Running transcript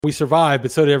We survived,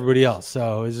 but so did everybody else.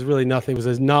 So it was really nothing. It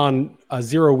was a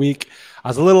 0 week. I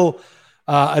was a little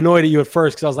annoyed at you at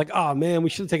first because I was like, oh, man, we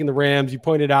should have taken the Rams. You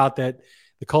pointed out that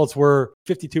the Colts were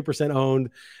 52% owned.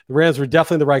 The Rams were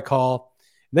definitely the right call.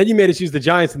 And then you made us use the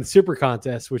Giants in the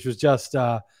SuperContest, which was just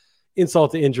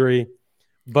insult to injury.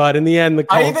 But in the end, the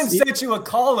Colts... I even sent you a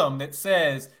column that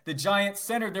says the Giants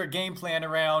centered their game plan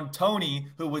around Toney,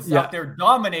 who was out there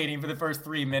dominating for the first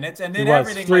 3 minutes, and then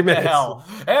everything went to hell.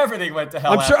 Everything went to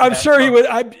hell. I'm sure he would.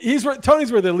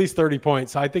 Tony's worth at least 30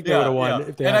 points. I think they would have won.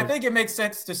 If they I think it makes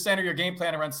sense to center your game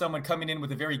plan around someone coming in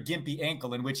with a very gimpy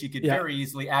ankle in which he could very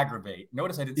easily aggravate.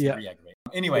 Notice I didn't say re-aggravate.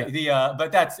 Anyway,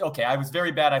 but that's okay. I was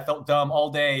very bad. I felt dumb all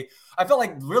day. I felt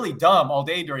like really dumb all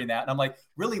day during that. And I'm like,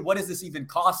 really, what does this even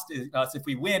cost us if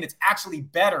we win? It's actually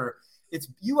better. It's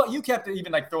you kept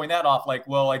even like throwing that off like,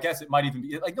 well, I guess it might even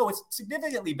be like, no, it's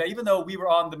significantly better. Even though we were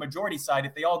on the majority side,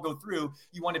 if they all go through,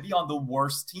 you want to be on the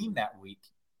worst team that week.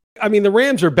 I mean, the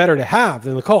Rams are better to have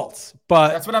than the Colts, but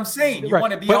that's what I'm saying. You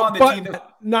want to be on the team.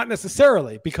 Not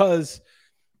necessarily because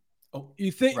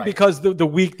you think because the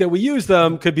week that we use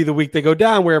them could be the week they go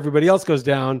down where everybody else goes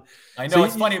down. I know, so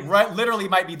it's funny. Literally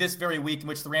might be this very week in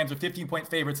which the Rams are 15-point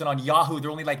favorites, and on Yahoo they're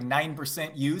only like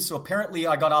 9% used. So apparently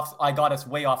I got us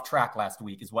way off track last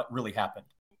week is what really happened.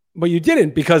 But you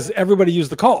didn't because everybody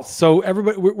used the Colts. So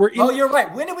everybody you're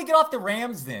right. When did we get off the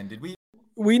Rams then? Did we?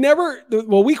 We never.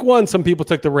 Well, week one, some people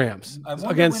took the Rams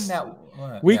against.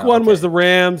 Week one was the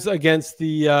Rams against the.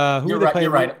 You're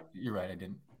right. I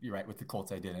didn't. You're right. With the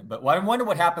Colts, I didn't. But I wonder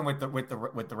what happened with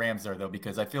the Rams there, though,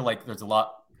 because I feel like there's a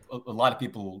lot of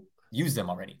people use them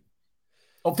already.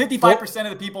 55%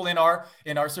 of the people in our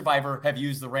Survivor have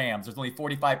used the Rams. There's only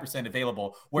 45%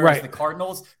 available. Whereas the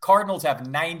Cardinals have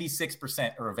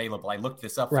 96% are available. I looked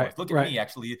this up. Look at me,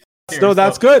 actually. No,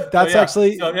 that's good. That's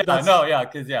actually.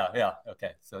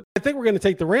 Okay. So I think we're going to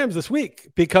take the Rams this week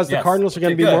because the Cardinals are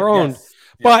going to be more owned. Yes.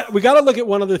 But we got to look at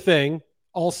one other thing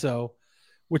also,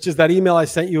 which is that email I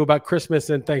sent you about Christmas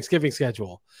and Thanksgiving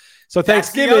schedule. So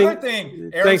Thanksgiving. That's the other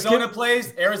thing. Arizona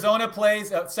plays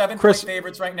 7-point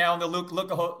favorites right now in the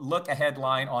look ahead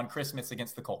line on Christmas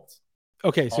against the Colts.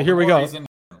 Okay, so here we go.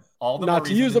 Not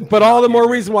to use them, but all the more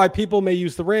reason why people may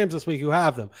use the Rams this week who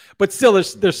have them. But still,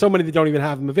 there's so many that don't even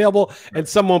have them available, and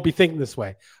some won't be thinking this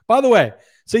way. By the way,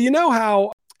 so you know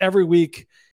how every week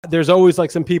there's always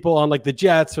like some people on like the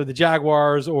Jets or the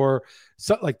Jaguars or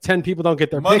like 10 people don't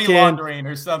get their money pick in. laundering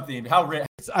or something. How rich?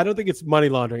 I don't think it's money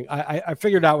laundering. I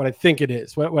figured out what I think it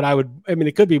is.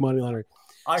 It could be money laundering.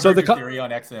 I heard your theory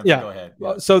on XM. Yeah. Go ahead.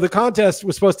 Yeah. So the contest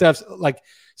was supposed to have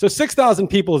 6,000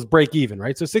 people is break even,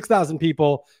 right? So 6,000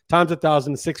 people times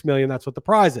 1,000 is 6 million. That's what the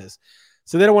prize is.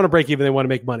 So they don't want to break even. They want to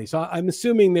make money. So I'm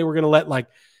assuming they were going to let like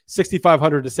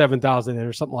 6,500 to 7,000 in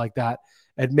or something like that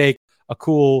and make a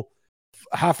cool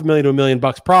 $500,000 to $1 million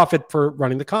profit for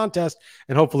running the contest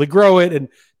and hopefully grow it and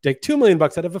take $2 million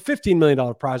out of a $15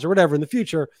 million prize or whatever in the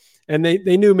future. And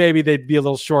they knew maybe they'd be a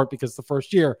little short because the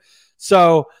first year.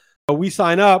 So we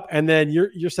sign up and then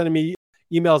you're sending me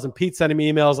emails and Pete's sending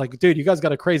me emails like, dude, you guys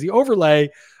got a crazy overlay.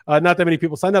 Not that many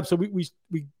people signed up. So we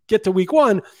get to week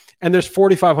one and there's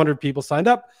 4,500 people signed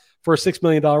up for a $6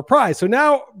 million prize. So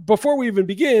now before we even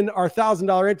begin, our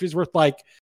 $1,000 entry is worth like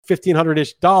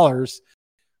 $1,500-ish dollars.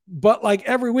 But like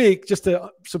every week,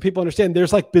 so people understand,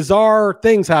 there's like bizarre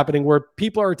things happening where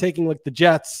people are taking like the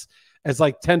Jets as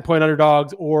like 10-point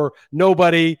underdogs or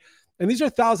nobody. And these are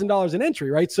 $1,000 an entry,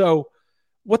 right? So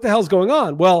what the hell's going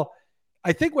on? Well,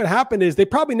 I think what happened is they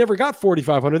probably never got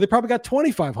 4,500. They probably got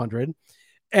 2,500.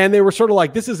 And they were sort of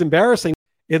like, this is embarrassing.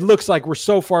 It looks like we're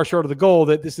so far short of the goal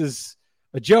that this is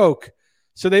a joke.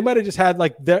 So they might have just had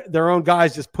like their own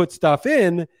guys just put stuff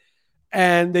in.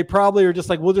 And they probably are just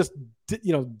like, we'll just,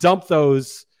 dump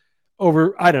those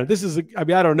over. I don't know. I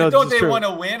don't know. Don't they want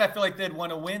to win? I feel like they'd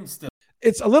want to win still.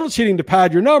 It's a little cheating to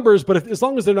pad your numbers, but as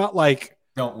long as they're not like,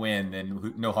 don't win,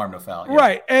 then no harm, no foul. Yeah.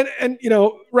 Right. And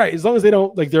right. As long as they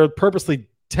don't like, they're purposely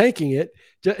tanking it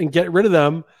and get rid of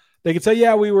them. They could say,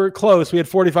 yeah, we were close. We had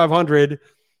 4,500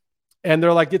 and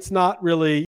they're like, it's not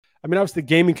really, obviously the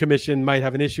gaming commission might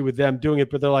have an issue with them doing it,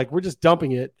 but they're like, we're just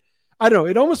dumping it. I don't know.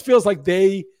 It almost feels like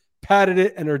they padded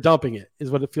it and are dumping it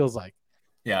is what it feels like.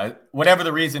 Yeah, whatever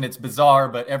the reason, it's bizarre,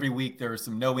 but every week there are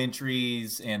some no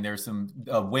entries and there's some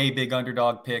way big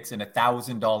underdog picks and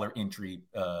 $1,000 entry.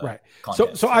 Right.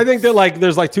 So I think that like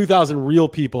there's like 2,000 real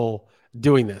people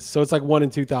doing this. So it's like 1 in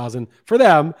 2,000 for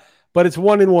them, but it's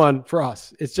 1 in 1 for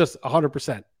us. It's just 100%,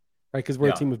 right? Because we're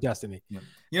a team of destiny.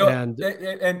 Yeah.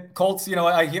 And Colts,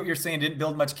 I hear what you're saying, didn't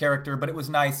build much character, but it was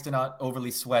nice to not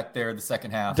overly sweat there the second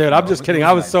half. Dude, I'm just kidding.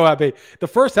 I was so happy. The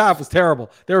first half was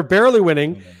terrible. They were barely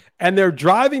winning. and they're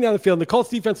driving down the field. And the Colts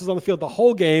defense was on the field the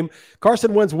whole game.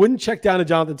 Carson Wentz wouldn't check down to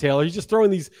Jonathan Taylor. He's just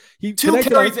throwing these. He 2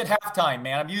 carries at halftime,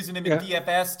 man. I'm using him in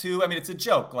DFS too. I mean, it's a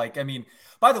joke.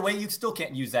 By the way, you still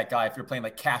can't use that guy if you're playing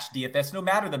like cash DFS, no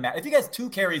matter the match. If he has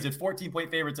 2 carries at 14-point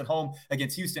favorites at home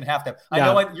against Houston halftime, I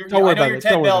know you're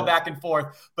 10 bell back and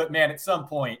forth, but man, at some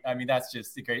point, I mean, that's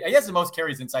just great. He has the most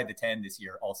carries inside the 10 this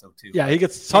year, also too. Yeah, he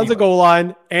gets tons of goal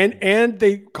line, and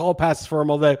they call passes for him.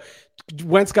 Although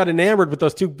Wentz got enamored with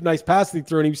those 2 nice passes he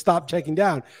threw, and he stopped checking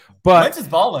down. But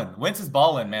Wentz is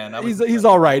balling, man. He's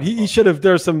all right. He should have.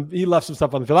 He left some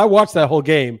stuff on the field. I watched that whole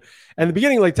game. And in the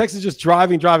beginning, like Texas just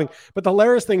driving. But the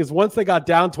hilarious thing is once they got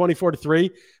down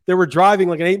 24-3, they were driving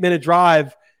like an 8-minute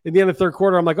drive in the end of the third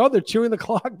quarter. I'm like, oh, they're chewing the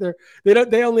clock.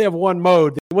 They only have one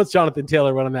mode. Once Jonathan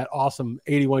Taylor went on that awesome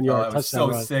 81-yard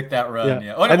touchdown run. Sick that run.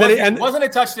 Yeah. Oh, it wasn't a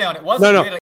touchdown. It wasn't.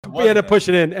 No. He had to push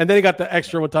it in, and then he got the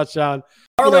extra 1 touchdown.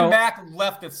 Marlon Mack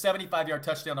left a 75-yard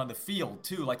touchdown on the field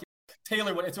too. Like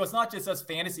Taylor, so it's not just us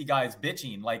fantasy guys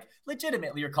bitching. Like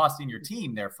legitimately, you're costing your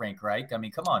team there, Frank Reich. I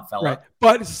mean, come on, fella. Right,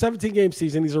 but it's a 17-game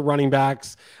season. These are running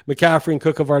backs. McCaffrey and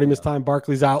Cook have already missed time.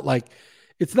 Barkley's out. Like,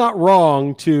 it's not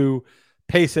wrong to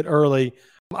pace it early.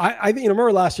 I think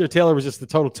remember last year Taylor was just the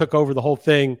total took over the whole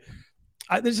thing.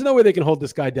 There's no way they can hold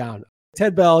this guy down.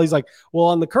 Ted Bell, he's like, well,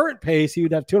 on the current pace, he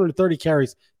would have 230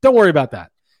 carries. Don't worry about that.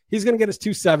 He's going to get us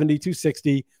 270,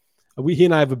 260. He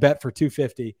and I have a bet for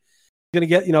 250. He's going to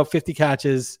get, 50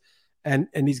 catches, and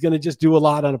he's going to just do a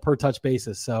lot on a per touch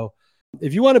basis. So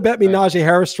if you want to bet me Najee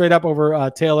Harris straight up over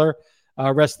Taylor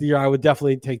rest of the year, I would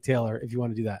definitely take Taylor if you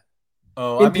want to do that.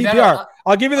 PPR.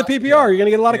 I'll give you the PPR. You're going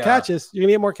to get a lot of catches. You're going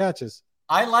to get more catches.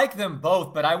 I like them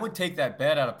both, but I would take that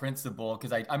bet out of principle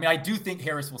because I do think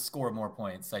Harris will score more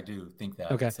points. I do think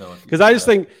that. Okay. Because I just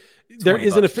think there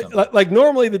isn't like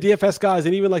normally the DFS guys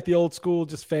and even like the old school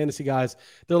just fantasy guys,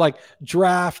 they're like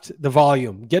draft the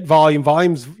volume, get volume.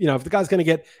 Volumes, if the guy's going to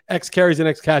get X carries and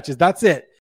X catches, that's it.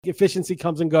 Efficiency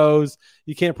comes and goes.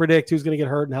 You can't predict who's going to get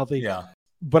hurt and healthy. Yeah.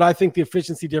 But I think the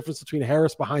efficiency difference between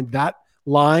Harris behind that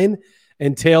line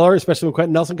and Taylor, especially when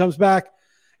Quentin Nelson comes back,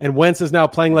 and Wentz is now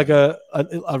playing like a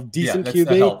decent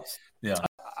QB. Yeah,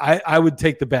 I would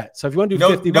take the bet. So if you want to do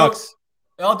 $50,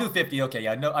 I'll do 50. Okay,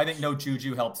 yeah. No, I think no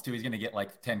Juju helps too. He's going to get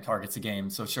like 10 targets a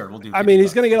game. So sure, we'll do.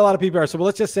 He's going to get a lot of PPR. So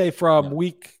let's just say from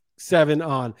week 7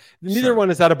 on, neither one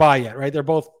is out of buy yet, right? They're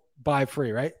both buy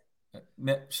free, right?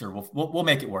 Sure, we'll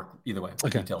make it work either way.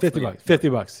 Okay,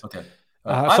 $50. Okay.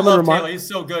 I love Taylor. He's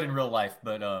so good in real life,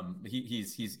 but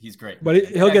he's great. But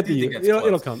he'll get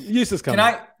it'll come. Use is coming.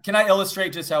 Can I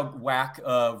illustrate just how whack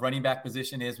running back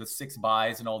position is with 6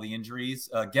 buys and all the injuries?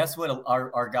 Guess what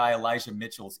our guy Elijah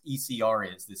Mitchell's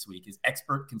ECR is this week? His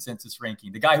expert consensus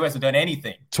ranking. The guy who hasn't done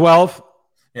anything. 12.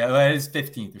 Yeah, well, it's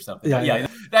 15th or something. Yeah,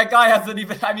 that guy hasn't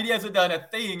even. he hasn't done a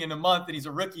thing in a month, and he's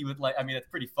a rookie with it's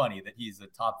pretty funny that he's a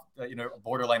top,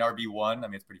 borderline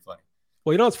RB1. It's pretty funny.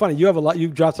 Well, it's funny. You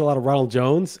dropped a lot of Ronald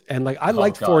Jones, and I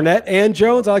liked Fournette and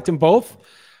Jones. I liked them both.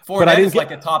 Fournette is like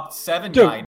a top 7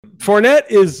 guy. Fournette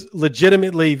is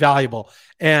legitimately valuable,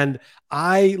 and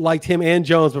I liked him and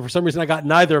Jones, but for some reason I got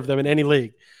neither of them in any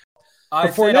league. I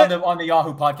said on the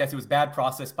Yahoo podcast, it was bad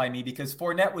process by me because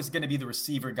Fournette was going to be the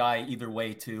receiver guy either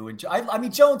way too. And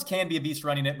Jones can be a beast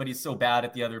running it, but he's so bad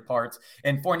at the other parts.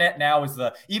 And Fournette now is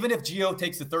even if Gio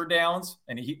takes the 3rd downs,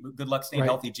 and good luck staying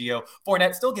healthy, Gio,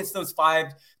 Fournette still gets those 5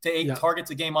 to 8 targets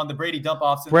a game on the Brady dump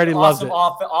offs. Brady loves it.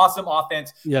 Awesome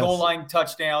offense, goal line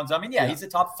touchdowns. He's a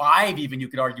top 5 even, you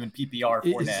could argue, in PPR.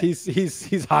 Fournette.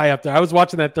 He's high up there. I was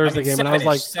watching that Thursday game, and I was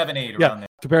like 7-8 around there.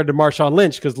 Compared to Marshawn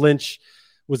Lynch, because Lynch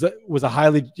was a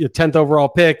highly 10th overall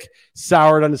pick,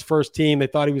 soured on his first team. They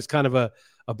thought he was kind of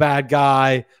a bad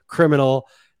guy, criminal.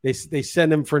 They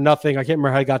send him for nothing. I can't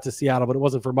remember how he got to Seattle, but it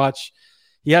wasn't for much.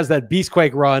 He has that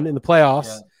beastquake run in the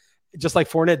playoffs, just like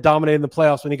Fournette dominated in the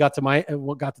playoffs when he got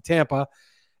to Tampa.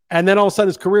 And then all of a sudden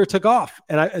his career took off.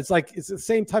 And it's the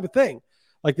same type of thing.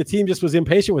 Like the team just was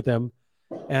impatient with him.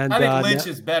 And I think Lynch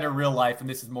is better real life, and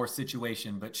this is more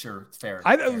situation, but sure, it's fair.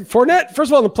 Fournette, first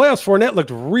of all, in the playoffs, Fournette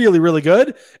looked really, really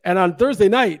good. And on Thursday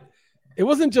night, it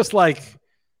wasn't just like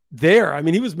there.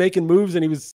 He was making moves, and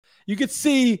you could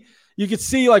see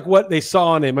like what they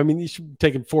saw in him. You should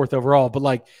take him 4th overall,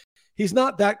 but he's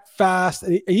not that fast.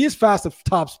 And he is fast at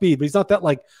top speed, but he's not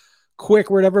that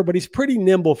quick or whatever, but he's pretty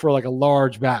nimble for a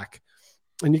large back.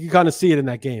 And you can kind of see it in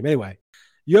that game. Anyway.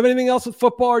 You have anything else with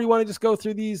football, or you want to just go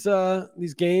through these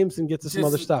games and get to some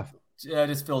other stuff? I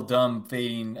just feel dumb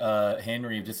fading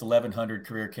Henry, just 1,100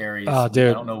 career carries. Oh, dude,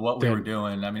 I don't know what we were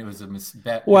doing. It was a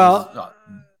misbet. Well,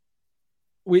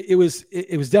 it was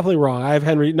definitely wrong. I have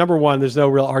Henry number 1. There's no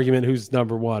real argument who's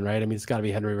number 1, right? It's got to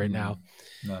be Henry right now.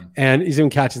 None. And he's even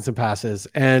catching some passes.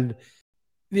 And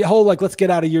the whole, like, let's get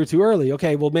out a year too early.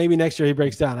 Okay, well, maybe next year he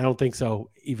breaks down. I don't think so,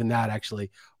 even that,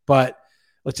 actually. But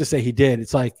let's just say he did.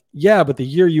 It's like, yeah, but the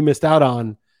year you missed out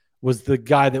on was the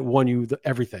guy that won you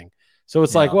everything. So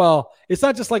it's like, well, it's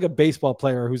not just like a baseball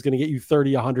player who's going to get you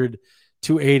 30, 100,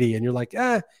 280. And you're like,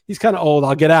 he's kind of old.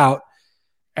 I'll get out.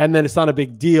 And then it's not a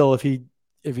big deal if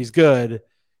he's good.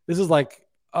 This is like,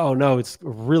 oh, no, it's a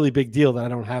really big deal that I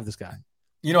don't have this guy.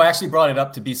 I actually brought it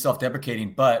up to be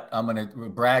self-deprecating, but I'm going to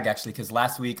brag actually, because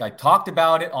last week I talked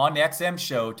about it on the XM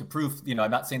show to prove, I'm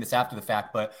not saying this after the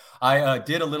fact, but I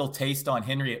did a little taste on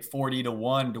Henry at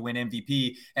 40-1 to win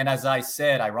MVP. And as I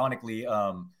said, ironically,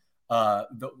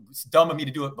 it's dumb of me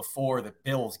to do it before the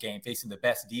Bills game facing the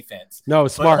best defense. No,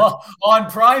 it's smart. On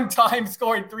prime time,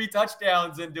 scoring 3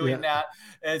 touchdowns and doing that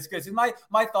is because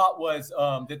my thought was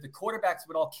that the quarterbacks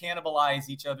would all cannibalize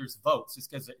each other's votes. Just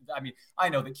because, I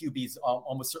know that QB's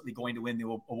almost certainly going to win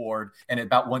the award, and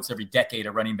about once every decade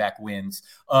a running back wins.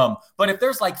 But if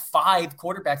there's like 5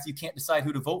 quarterbacks you can't decide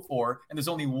who to vote for, and there's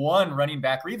only one running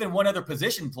back or even one other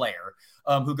position player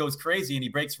who goes crazy and he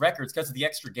breaks records because of the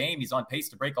extra game, he's on pace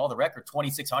to break all the record,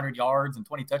 2,600 yards and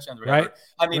 20 touchdowns, whatever.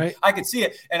 Right. I could see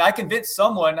it. And I convinced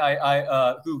someone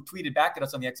who tweeted back at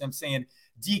us on the XM saying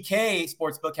DK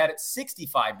Sportsbook had it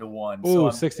 65-1. Ooh, so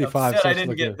 65. I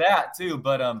didn't get that too.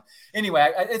 But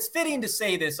anyway, it's fitting to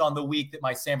say this on the week that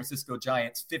my San Francisco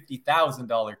Giants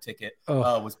 $50,000 ticket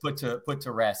was put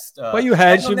to rest. But you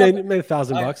hedged. You made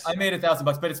 $1,000. I made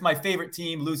 $1,000, but it's my favorite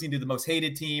team losing to the most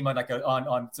hated team on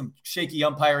on some shaky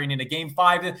umpiring in a game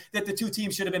 5 that the 2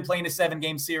 teams should have been playing a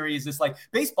 7-game series. It's like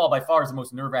baseball by far is the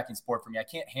most nerve-wracking sport for me. I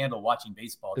can't handle watching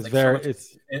baseball.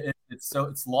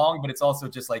 It's long, but it's also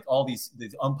just like all these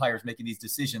umpires making these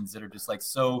decisions that are just like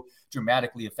so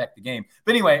dramatically affect the game.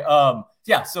 But anyway, so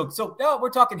we're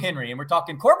talking Henry and we're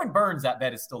talking Corbin Burns. That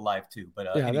bet is still live too.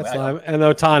 But anyway, that's live. And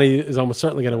Ohtani is almost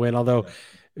certainly going to win. Although,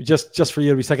 just for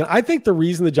you to be second, I think the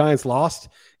reason the Giants lost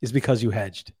is because you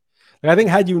hedged. I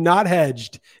think had you not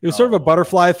hedged, it was sort of a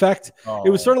butterfly effect. It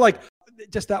was sort of like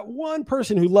just that one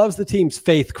person who loves the team's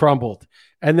faith crumbled.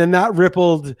 And then that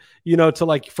rippled, to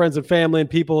like friends and family and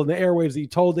people in the airwaves that you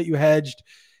told that you hedged.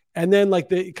 And then like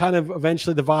the kind of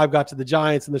eventually the vibe got to the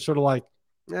Giants and they're sort of like,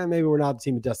 maybe we're not the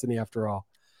team of destiny after all.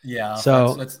 Yeah.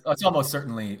 So that's almost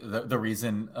certainly the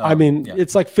reason.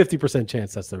 It's like 50%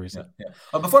 chance that's the reason.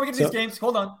 Yeah. Before we get to these games,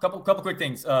 hold on. Couple quick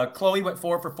things. Chloe went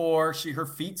 4 for 4. Her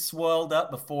feet swelled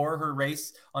up before her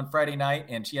race on Friday night,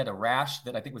 and she had a rash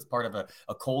that I think was part of a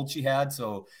cold she had.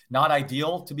 So not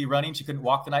ideal to be running. She couldn't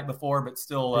walk the night before, but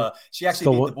still, she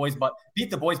actually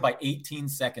beat the boys by 18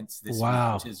 seconds this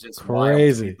week, which is just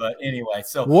crazy. Wild. But anyway,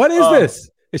 so what is this?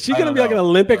 Is she going to be like an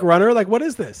Olympic runner? Like, what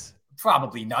is this?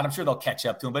 Probably not. I'm sure they'll catch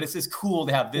up to him, but it's just cool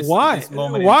to have this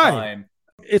moment in time.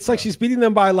 It's like she's beating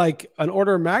them by like an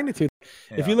order of magnitude.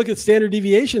 Yeah. If you look at standard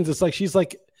deviations, it's like she's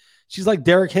like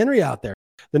Derrick Henry out there.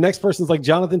 The next person's like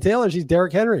Jonathan Taylor. She's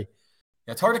Derrick Henry.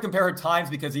 Yeah, it's hard to compare her times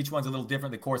because each one's a little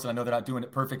different, of course, and I know they're not doing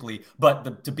it perfectly.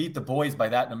 But to beat the boys by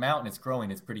that amount and it's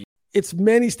growing, it's pretty. It's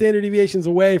many standard deviations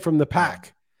away from the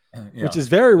pack. Which is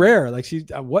very rare. Like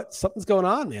something's going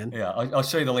on, man. Yeah, I'll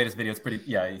show you the latest video. It's pretty.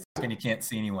 Yeah, and you can't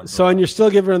see anyone. So and you're still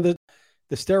giving her the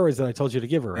steroids that I told you to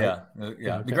give her, right? Yeah.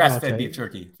 Okay. The grass-fed beef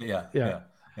jerky. Yeah.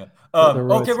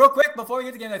 Okay, real quick before we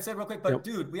get to the game, I said real quick, but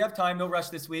dude, we have time. No rush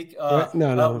this week.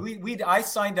 No. I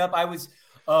signed up. I was.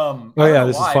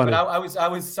 This is funny. But I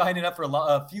was signing up for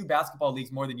a few basketball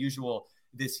leagues more than usual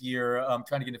this year. I'm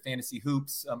trying to get into fantasy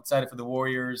hoops. I'm excited for the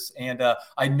Warriors. And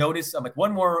I noticed I'm like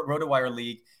one more RotoWire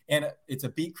league, and it's a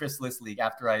beat Chris Liss league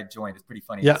after I joined. It's pretty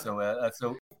funny. Yeah.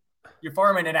 So you're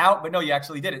farming it out, but no, you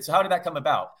actually did it. So how did that come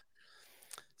about?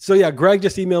 So yeah, Greg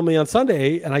just emailed me on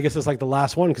Sunday, and I guess it's like the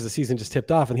last one because the season just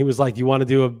tipped off. And he was like, "You want to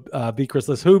do a beat Chris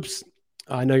Liss hoops?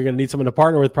 I know you're going to need someone to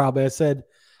partner with probably." I said,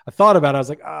 I thought about it. I was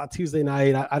like, Tuesday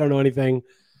night. I don't know anything.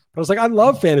 But I was like, I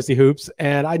love fantasy hoops.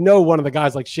 And I know one of the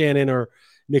guys like Shannon or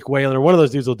Nick Whalen or one of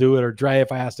those dudes will do it, or Dre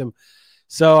if I asked him.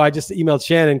 So I just emailed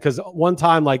Shannon because one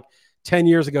time, like 10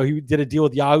 years ago, he did a deal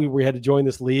with Yahoo where he had to join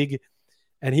this league.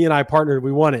 And he and I partnered.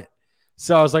 We won it.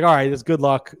 So I was like, all right, it's good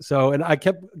luck. So, and I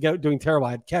kept doing terrible.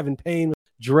 I had Kevin Payne,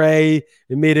 Dre.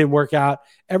 It made it work out.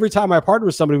 Every time I partnered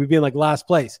with somebody, we'd be in like last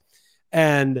place.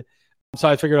 And so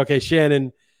I figured, okay,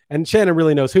 Shannon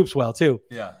really knows hoops well too.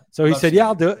 Yeah. So he said,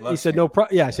 I'll do it. He said,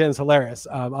 Shannon's hilarious.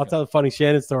 I'll tell a funny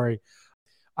Shannon story.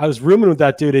 I was rooming with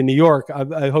that dude in New York.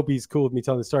 I hope he's cool with me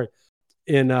telling the story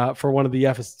for one of the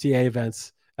FSGA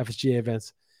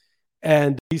events.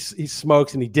 And he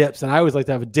smokes and he dips. And I always like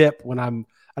to have a dip when I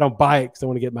don't buy it because I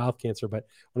want to get mouth cancer. But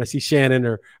when I see Shannon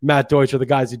or Matt Deutsch or the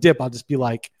guys who dip, I'll just be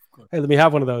like, hey, let me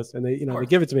have one of those. And they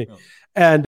give it to me.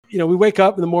 And, we wake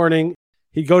up in the morning,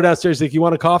 he'd go downstairs, like, you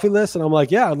want a coffee list? And I'm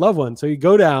like, yeah, I'd love one. So he'd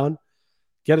go down,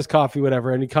 get his coffee,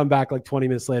 whatever. And he'd come back like 20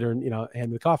 minutes later and,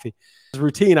 hand me the coffee. His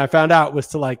routine, I found out, was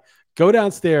to like go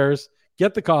downstairs,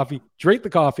 get the coffee, drink the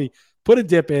coffee, put a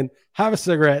dip in, have a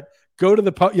cigarette, go to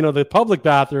the public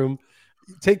bathroom,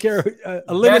 take care of,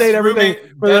 eliminate everything.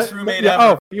 Best roommate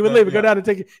ever. You would leave and go down and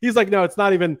take it. He's like, no, it's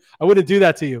not even, I wouldn't do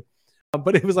that to you.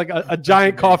 But it was like a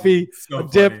giant coffee, a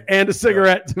dip, and a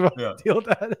cigarette to deal with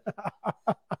that.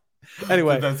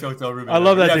 Anyway, I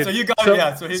love that dude. So you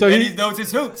got he knows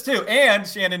his hoops too, and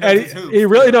Shannon knows his hoops.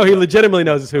 He legitimately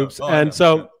knows his hoops. I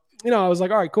was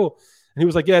like, all right, cool. And he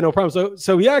was like, yeah, no problem.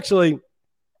 So he actually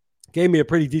gave me a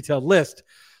pretty detailed list,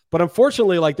 but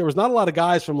unfortunately, like there was not a lot of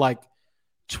guys from like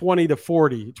 20 to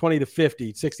 40, 20 to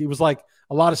 50, 60. It was like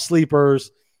a lot of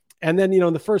sleepers. And then,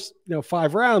 in the first,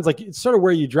 5 rounds, like it's sort of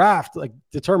where you draft, like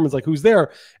determines like who's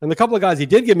there. And the couple of guys he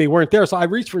did give me weren't there. So I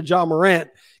reached for John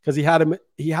Morant because he had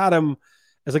him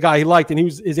as a guy he liked, and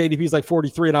his ADP is like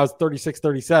 43 and I was 36,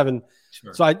 37.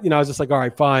 Sure. So I was just like, all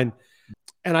right, fine.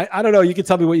 And I don't know, you can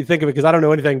tell me what you think of it because I don't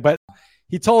know anything, but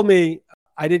he told me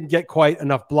I didn't get quite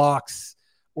enough blocks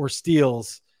or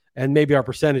steals and maybe our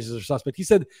percentages are suspect. He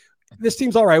said, this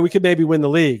team's all right. We could maybe win the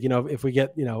league, if we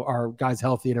get, our guys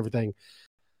healthy and everything.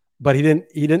 But he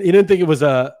didn't think it was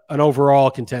an overall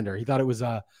contender. He thought it was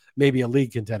maybe a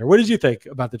league contender. What did you think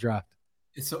about the draft?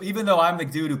 So even though I'm the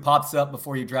dude who pops up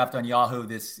before you draft on Yahoo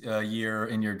this year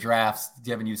in your drafts,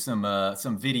 giving you some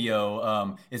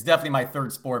video, it's definitely my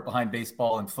third sport behind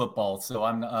baseball and football. So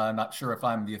I'm not sure if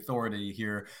I'm the authority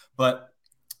here, but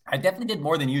I definitely did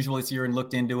more than usual this year and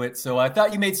looked into it. So I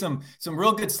thought you made some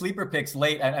real good sleeper picks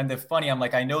late. And the funny, I'm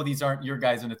like, I know these aren't your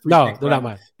guys in the 3 No, they're not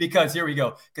mine. Because here we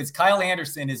go. Because Kyle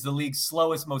Anderson is the league's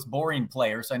slowest, most boring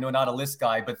player. So I know not a Liss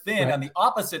guy. But then on the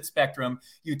opposite spectrum,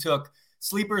 you took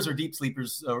sleepers or deep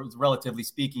sleepers, relatively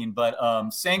speaking. But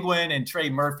Sanguine and Trey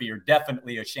Murphy are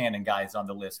definitely a Shannon guys on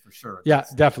the list for sure. Yeah,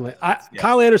 definitely.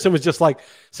 Kyle Anderson was just like,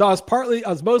 so I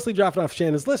was mostly drafted off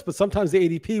Shannon's list, but sometimes the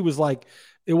ADP was like,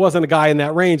 it wasn't a guy in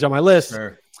that range on my list.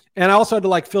 Sure. And I also had to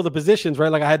like fill the positions,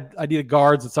 right? Like I needed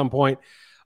guards at some point.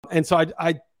 And so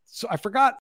I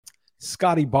forgot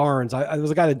Scotty Barnes. I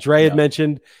was a guy that Dre had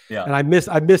mentioned and I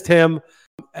missed him,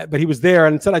 but he was there.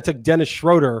 And instead I took Dennis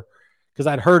Schroeder because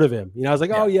I'd heard of him. I was like,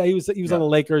 oh yeah, he was on the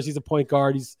Lakers. He's a point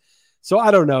guard. So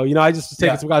I don't know, I just was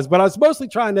taking some guys, but I was mostly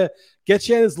trying to get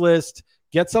Shannon's list,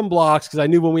 get some blocks. Cause I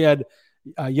knew when we had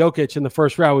Jokic in the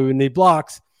first round, we would need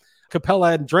blocks.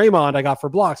 Capella and Draymond I got for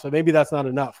blocks, but maybe that's not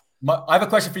enough. I have a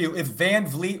question for you. If Van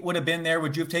Vliet would have been there,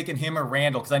 would you have taken him or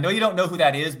Randle? Because I know you don't know who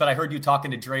that is, but I heard you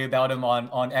talking to Dre about him on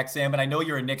XM, and I know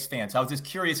you're a Knicks fan. So I was just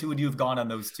curious, who would you have gone on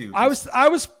those two? I was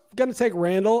going to take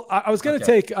Randle. I was going to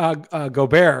take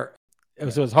Gobert. I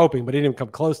was hoping, but he didn't come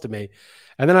close to me.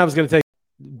 And then I was going to take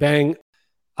Bang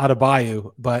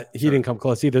Adebayo, but he didn't come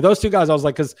close either. Those two guys, I was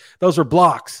like, because those were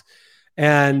blocks.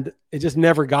 And it just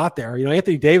never got there.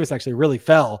 Anthony Davis actually really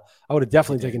fell. I would have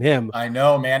definitely taken him. I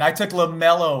know, man. I took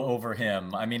LaMelo over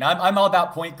him. I mean, I'm all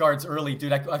about point guards early,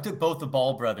 dude. I took both the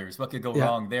Ball brothers. What could go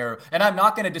wrong there? And I'm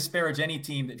not going to disparage any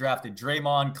team that drafted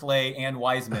Draymond, Klay, and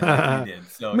Wiseman like we did.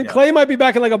 So, Klay might be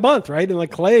back in like a month, right? And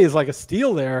like Klay is like a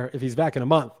steal there if he's back in a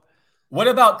month. What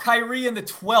about Kyrie in the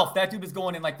 12th? That dude was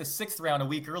going in like the 6th round a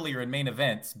week earlier in main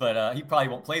events, but he probably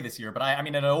won't play this year. But I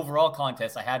mean, in an overall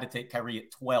contest, I had to take Kyrie at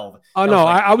 12. Oh, no,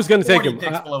 I was going to take him.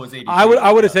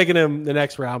 I would have taken him the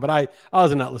next round, but I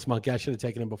was a nutless monkey. I should have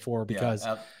taken him before because,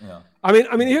 I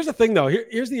mean, here's the thing though.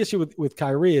 Here's the issue with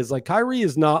Kyrie is like Kyrie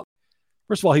is not,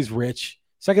 first of all, he's rich.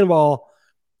 Second of all,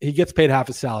 he gets paid half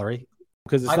his salary.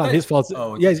 Because it's not his fault.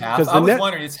 Oh, yeah. Half. I was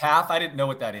wondering, it's half. I didn't know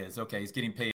what that is. Okay, he's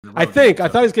getting paid. I thought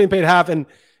he was getting paid half, and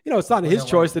it's not his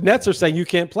choice. The Nets are saying you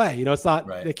can't play. It's not.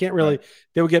 Right. They can't really. Right.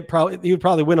 They would he would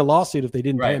probably win a lawsuit if they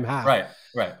didn't pay him half.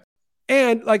 Right.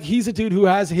 And like he's a dude who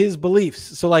has his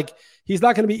beliefs, so like he's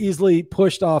not going to be easily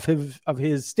pushed off of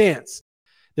his stance.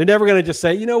 They're never going to just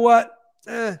say, you know what,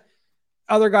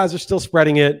 other guys are still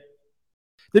spreading it.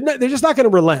 They're just not going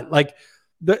to relent. Like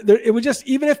it would just,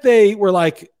 even if they were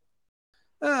like,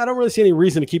 I don't really see any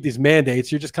reason to keep these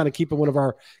mandates. You're just kind of keeping one of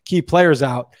our key players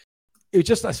out. It's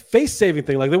just a face-saving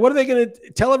thing. Like, what are they going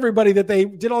to tell everybody that they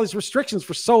did all these restrictions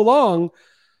for so long?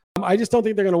 I just don't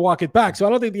think they're going to walk it back. So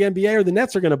I don't think the NBA or the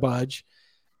Nets are going to budge.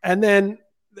 And then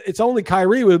it's only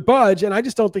Kyrie would budge, and I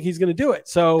just don't think he's going to do it.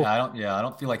 So I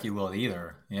don't feel like he will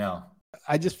either. Yeah.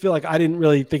 I just feel like I didn't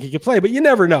really think he could play, but you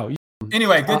never know.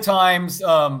 Anyway, good times.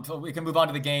 We can move on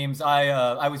to the games.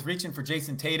 I was reaching for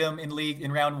Jayson Tatum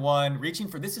in round 1.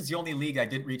 This is the only league I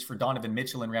didn't reach for Donovan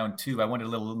Mitchell in round 2. I wanted a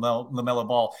little LaMelo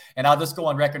Ball. And I'll just go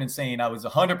on record and saying I was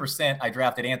 100%. I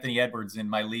drafted Anthony Edwards in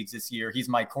my leagues this year. He's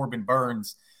my Corbin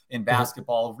Burns in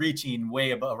basketball, reaching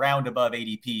around above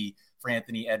ADP for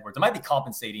Anthony Edwards. I might be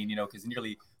compensating, because he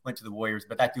nearly went to the Warriors,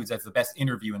 but that dude has the best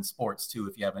interview in sports too.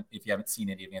 If you haven't seen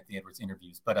any of Anthony Edwards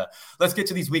interviews, but let's get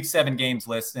to these Week 7 games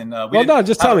list. And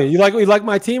just tell me, you like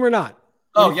my team or not?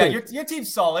 Oh yeah, your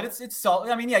team's solid. It's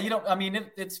solid. I mean, yeah,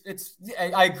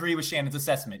 I agree with Shannon's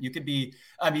assessment.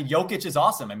 Jokic is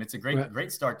awesome. It's a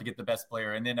great start to get the best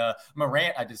player. And then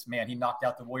Morant, he knocked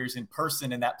out the Warriors in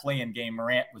person in that play-in game.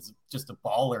 Morant was just a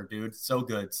baller, dude. So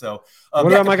good. So what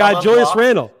about my guy Julius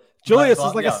Randle? Julius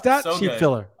is like a stat sheet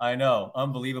filler. I know.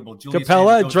 Unbelievable. Julius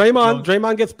Capella,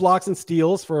 Draymond gets blocks and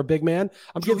steals for a big man.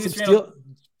 Julius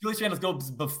Randle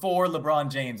goes before LeBron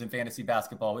James in fantasy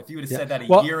basketball. If you would have said that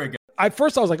a year ago. At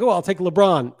first I was like, I'll take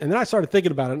LeBron. And then I started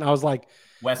thinking about it and I was like,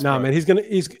 no, man, he's going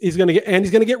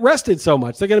to get rested so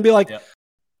much. They're going to be like,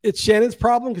 it's Shannon's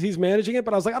problem because he's managing it.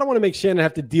 But I was like, I don't want to make Shannon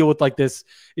have to deal with like this.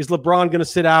 Is LeBron going to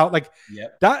sit out? Like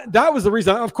that was the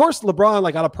reason. Of course, LeBron,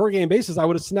 like on a per game basis, I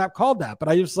would have snap called that. But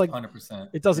I just 100%.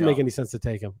 It doesn't make any sense to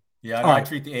take him. Yeah, I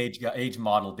treat the age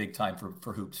model big time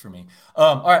for hoops for me.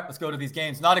 All right, let's go to these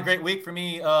games. Not a great week for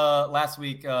me last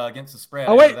week against the spread.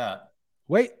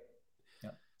 Wait. Yeah.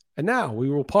 And now we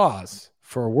will pause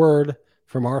for a word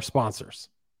from our sponsors.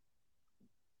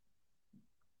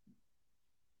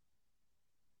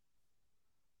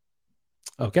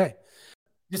 Okay.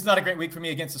 Just not a great week for me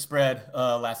against the spread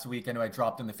last week. I know I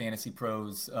dropped in the fantasy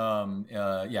pros. Didn't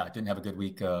have a good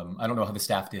week. I don't know how the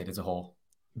staff did as a whole.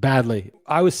 Badly.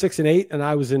 I was 6-8 and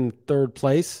I was in 3rd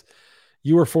place.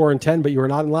 You were 4-10, but you were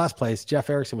not in last place. Jeff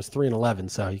Erickson was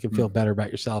 3-11, so you can feel better about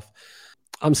yourself.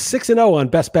 I'm 6-0 on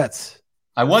best bets.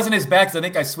 I wasn't as bad because I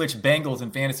think I switched Bengals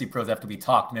and fantasy pros after we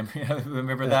talked.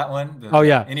 Remember that one?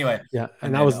 Anyway. Yeah.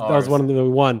 And that was one of them that we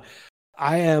won.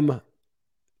 I am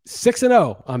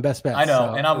 6-0 on best bets. I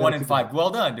know. And I'm 1-5. Well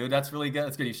done, dude. That's really good.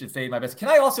 That's good. You should fade my best. Can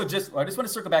I also I just want to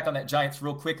circle back on that Giants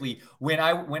real quickly. When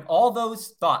all those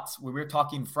thoughts, when we were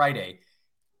talking Friday,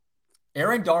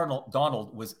 Aaron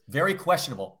Donald was very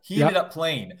questionable. He ended up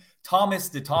playing.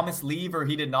 Did Thomas leave or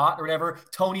he did not or whatever?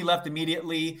 Tony left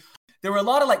immediately. There were a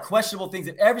lot of questionable things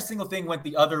and every single thing went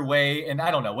the other way. And I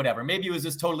don't know, whatever. Maybe it was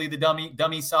just totally the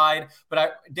dummy side.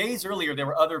 But days earlier, there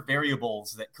were other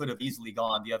variables that could have easily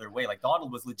gone the other way. Like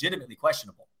Donald was legitimately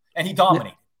questionable and he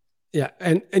dominated. Yeah.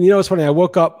 And it's funny. I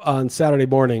woke up on Saturday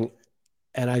morning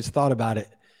and I just thought about it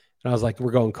and I was like,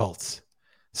 we're going Colts.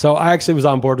 So I actually was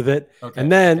on board with it. Okay, and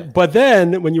then, but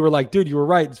then when you were like, dude, you were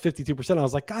right. It's 52%. I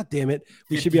was like, God damn it.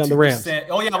 We should be on the Rams.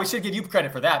 Oh yeah. We should give you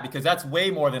credit for that because that's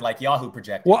way more than Yahoo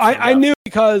projected. Well, I knew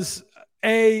because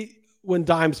when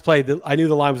Dimes played, I knew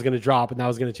the line was going to drop and that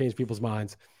was going to change people's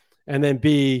minds. And then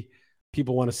B,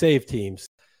 people want to save teams.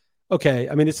 Okay.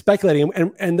 I mean, it's speculating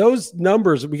and those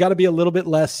numbers, we got to be a little bit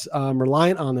less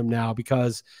reliant on them now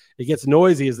because it gets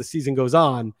noisy as the season goes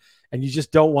on and you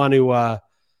just don't want to,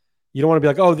 you don't want to be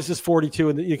like, oh, this is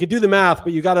 42. And you can do the math,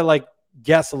 but you got to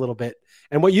guess a little bit.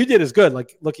 And what you did is good.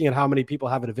 Looking at how many people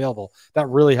have it available, that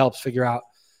really helps figure out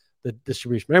the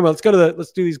distribution. But anyway,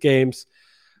 let's do these games.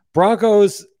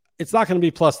 Broncos, it's not going to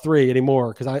be +3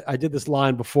 anymore. Cause I did this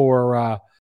line before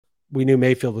we knew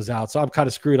Mayfield was out. So I'm kind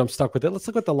of screwed. I'm stuck with it. Let's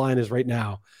look what the line is right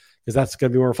now. Cause that's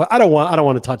going to be more fun. I don't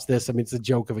want to touch this. I mean, it's a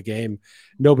joke of a game.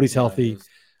 Nobody's healthy.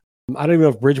 I don't even know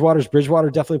if Bridgewater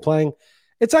definitely playing.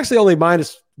 It's actually only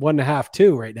 -1.5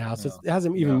 too right now. So it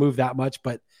hasn't even moved that much,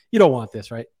 but you don't want this,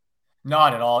 right?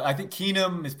 Not at all. I think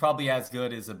Keenum is probably as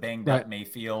good as a banged up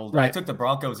Mayfield. Right. I took the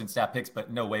Broncos in stat picks,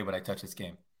 but no way would I touch this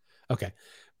game. Okay.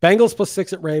 Bengals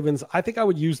 +6 at Ravens. I think I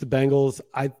would use the Bengals.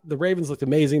 The Ravens looked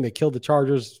amazing. They killed the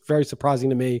Chargers. Very surprising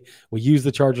to me. We used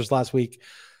the Chargers last week,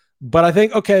 but I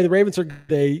think, the Ravens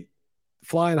they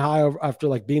flying high after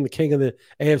being the king of the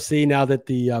AFC now that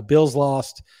the Bills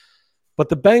lost, but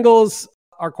the Bengals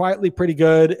are quietly pretty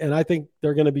good. And I think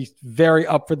they're going to be very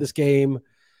up for this game.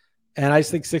 And I just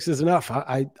think 6 is enough.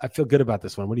 I feel good about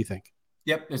this one. What do you think?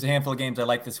 Yep. There's a handful of games I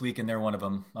like this week and they're one of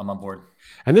them. I'm on board.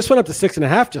 And this went up to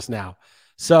 6.5 just now.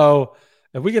 So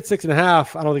if we get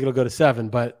 6.5, I don't think it'll go to 7,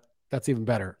 but that's even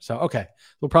better. So, okay.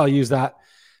 We'll probably use that.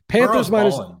 Panthers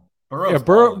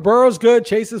Burrow's good.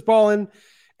 Chase is balling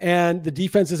and the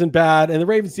defense isn't bad. And the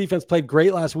Ravens defense played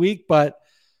great last week, but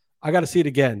I got to see it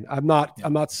again. I'm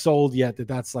not sold yet that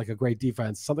that's a great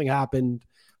defense. Something happened.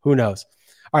 Who knows?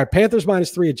 All right. Panthers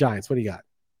 -3 at Giants. What do you got?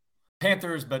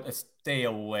 Panthers, but stay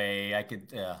away. I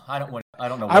don't want I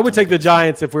don't know. I would take the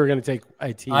Giants if we were going to take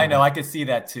a team. I know. I could see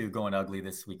that too, going ugly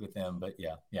this week with them. But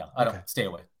yeah. I don't. Stay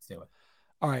away.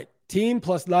 All right. Team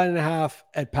plus 9.5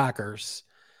 at Packers.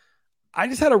 I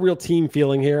just had a real team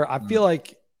feeling here. I feel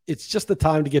like it's just the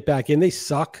time to get back in. They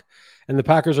suck, and the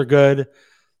Packers are good.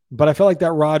 But I feel like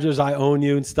that Rodgers, I own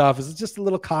you and stuff is just a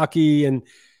little cocky, and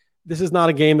this is not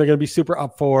a game they're going to be super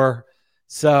up for.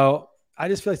 So I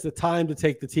just feel like it's the time to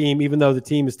take the team, even though the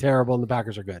team is terrible and the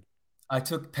Packers are good. I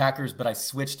took Packers, but I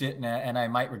switched it, and I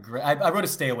might regret. I wrote a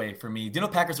stay away for me. Do you know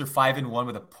Packers are 5-1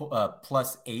 with a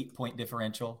plus 8 point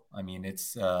differential? I mean,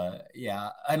 it's I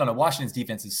don't know. Washington's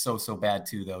defense is so bad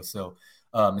too, though. So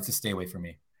it's a stay away for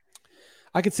me.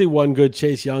 I could see one good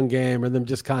Chase Young game or them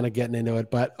just kind of getting into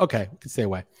it, but okay, we can stay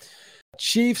away.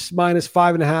 Chiefs minus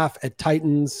 5.5 at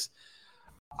Titans.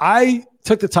 I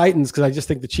took the Titans because I just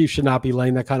think the Chiefs should not be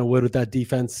laying that kind of wood with that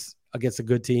defense against a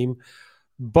good team.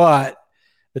 But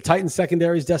the Titans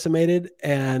secondary is decimated,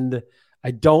 and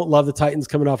I don't love the Titans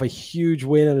coming off a huge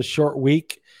win in a short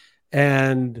week.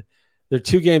 And they're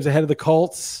 2 games ahead of the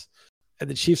Colts, and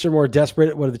the Chiefs are more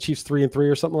desperate. What are the Chiefs, 3-3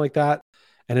 or something like that?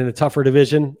 And in a tougher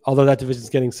division, although that division is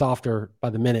getting softer by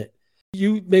the minute.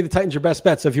 You made the Titans your best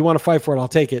bet, so if you want to fight for it, I'll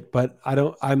take it. But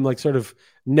I'm like sort of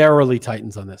narrowly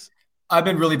Titans on this. I've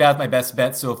been really bad with my best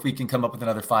bet, so if we can come up with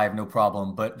another 5, no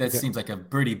problem. But that seems like a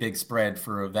pretty big spread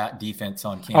for that defense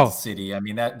on Kansas City. I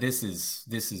mean, this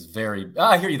is very.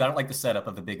 I hear you. I don't like the setup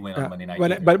of the big win on Monday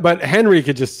night. But Henry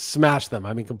could just smash them.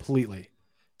 I mean, completely,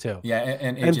 too. Yeah,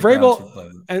 and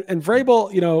Vrabel and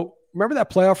Vrabel. You know, remember that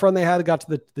playoff run they had? Got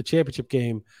to the championship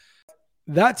game.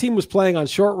 That team was playing on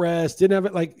short rest. Didn't have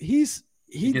it. Like he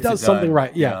does something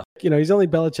right. Yeah, you know, he's the only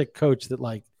Belichick coach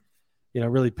that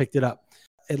really picked it up.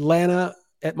 Atlanta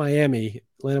at Miami.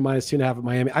 Atlanta minus 2.5 at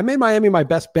Miami. I made Miami my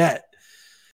best bet.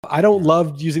 I don't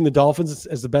love using the Dolphins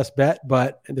as the best bet,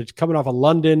 but they're coming off of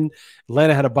London.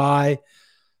 Atlanta had a bye.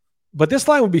 But this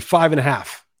line would be 5.5.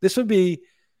 This would be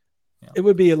it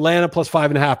would be Atlanta plus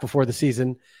 5.5 before the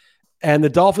season. And the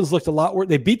Dolphins looked a lot worse.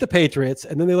 They beat the Patriots,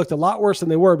 and then they looked a lot worse than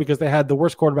they were because they had the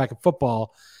worst quarterback in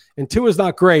football. And Tua's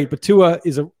not great, but Tua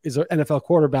is an NFL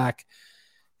quarterback.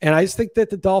 And I just think that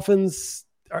the Dolphins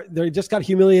they just got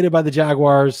humiliated by the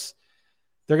Jaguars.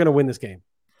 They're going to win this game.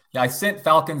 Yeah, I sent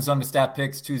Falcons on the stat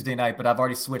picks Tuesday night, but I've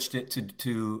already switched it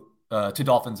to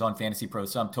Dolphins on Fantasy Pro,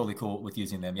 so I'm totally cool with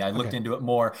using them. Yeah, I looked into it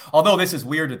more. Although this is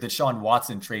weird with the Deshaun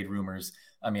Watson trade rumors.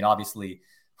 I mean, obviously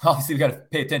we got to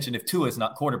pay attention if Tua is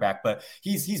not quarterback, but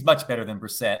he's much better than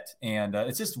Brissett. And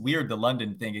it's just weird, the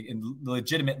London thing, and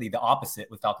legitimately the opposite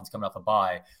with Falcons coming off a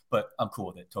bye, but I'm cool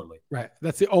with it. Totally. Right.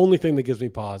 That's the only thing that gives me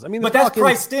pause. I mean, but that's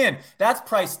priced in. That's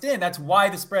priced in. That's why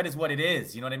the spread is what it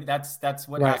is. You know what I mean? That's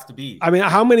what it has to be. I mean,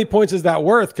 how many points is that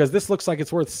worth? Because this looks like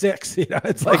it's worth 6. You know,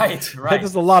 it's like, right. This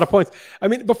is a lot of points. I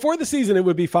mean, before the season, it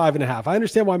would be 5.5. I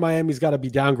understand why Miami's got to be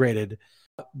downgraded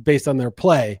based on their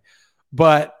play,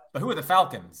 but who are the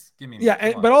Falcons? Give me.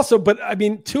 Yeah, but I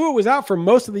mean, Tua was out for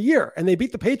most of the year, and they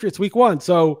beat the Patriots week 1.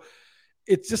 So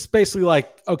it's just basically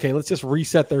like, okay, let's just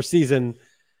reset their season.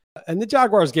 And the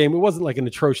Jaguars game, it wasn't like an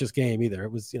atrocious game either.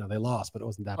 It was, they lost, but it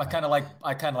wasn't that bad.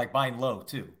 I kind of like buying low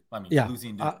too. I mean,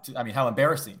 losing. I mean, how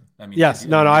embarrassing. I mean, yes,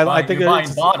 I think you're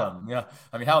buying bottom. Yeah,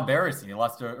 I mean, how embarrassing. You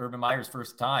lost to Urban Meyer's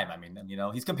first time. I mean,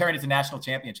 he's comparing it to national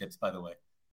championships, by the way.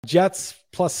 Jets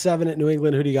plus 7 at New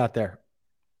England. Who do you got there?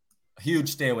 Huge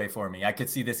stay away for me. I could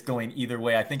see this going either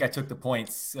way. I think I took the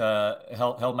points,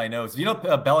 held my nose.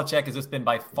 Belichick has just been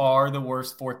by far the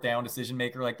worst 4th down decision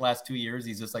maker like last 2 years.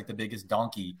 He's just like the biggest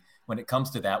donkey when it comes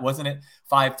to that. Wasn't it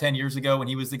 5-10 years ago when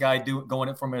he was the guy going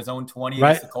it from his own 20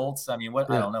 against the Colts? I mean, I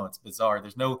don't know. It's bizarre.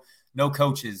 There's no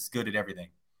coach is good at everything.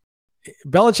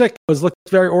 Belichick looked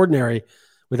very ordinary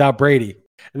without Brady.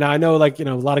 And I know, a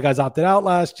lot of guys opted out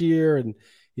last year, and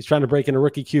he's trying to break in a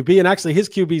rookie QB, and actually his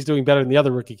QB is doing better than the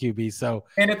other rookie QB. So,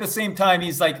 and at the same time,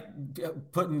 he's like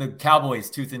putting the Cowboys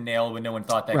tooth and nail when no one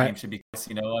thought that game should be.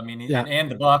 I mean, and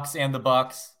the Bucks.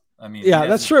 I mean,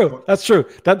 that's true. That's true.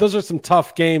 Those are some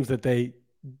tough games that they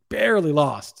barely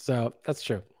lost. So that's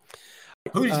true.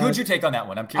 Who'd you take on that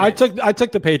one? I'm curious. I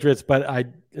took the Patriots, but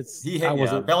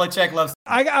Belichick loves.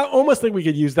 I almost think we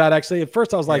could use that actually. At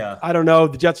first, I was like, I don't know,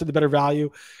 the Jets are the better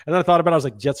value, and then I thought about it. I was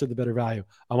like, Jets are the better value.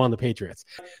 I'm on the Patriots.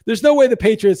 There's no way the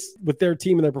Patriots, with their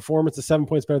team and their performance, is 7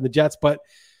 points better than the Jets, but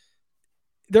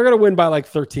they're going to win by like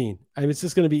 13. I mean, it's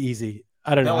just going to be easy.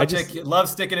 I don't know. Belichick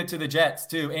loves sticking it to the Jets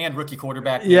too, and rookie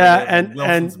quarterback. Yeah,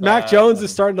 and Mac Jones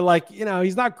is starting to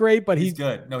he's not great, but he's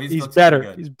good. No, he's better.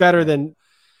 Good. He's better than.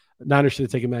 Niners should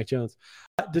have taken Mac Jones.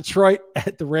 Detroit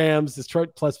at the Rams.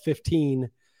 Detroit plus 15.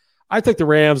 I took the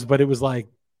Rams, but it was like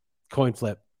coin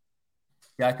flip.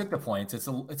 Yeah, I took the points. It's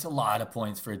a lot of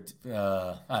points for I don't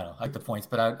know, I like the points,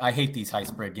 but I hate these high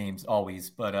spread games always.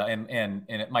 But and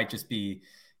it might just be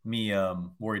me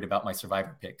worried about my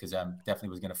survivor pick because I definitely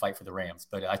was going to fight for the Rams,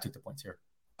 but I took the points here.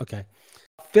 Okay.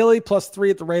 Philly +3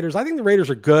 at the Raiders. I think the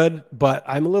Raiders are good, but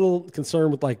I'm a little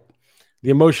concerned with like the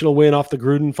emotional win off the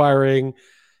Gruden firing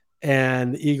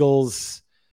and the Eagles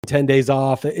 10 days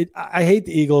off. I hate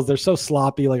the Eagles. They're so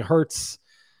sloppy, like Hurts.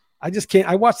 I just can't.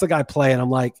 I watch the guy play and I'm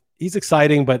like, he's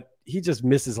exciting, but he just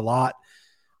misses a lot.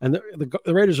 And the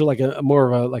Raiders are like a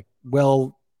more of a like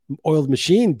well-oiled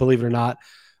machine, believe it or not.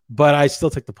 But I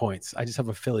still take the points. I just have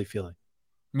a Philly feeling.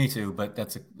 Me too, but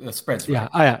that's a spread's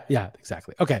right. Yeah,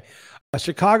 exactly. Okay.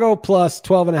 Chicago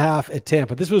 +12.5 at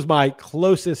Tampa. This was my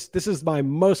closest. This is my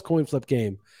most coin flip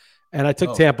game. And I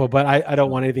took Tampa, but I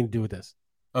don't want anything to do with this.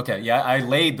 Okay. Yeah. I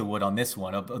laid the wood on this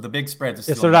one. Of the big spreads,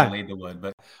 I laid the wood,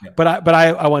 but yeah. But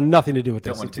I want nothing to do with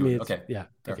this. So to me, okay. Yeah.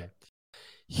 Fair. Okay.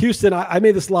 Houston, I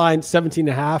made this line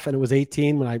 17.5 and it was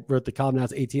 18 when I wrote the column. Now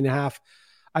it's 18.5.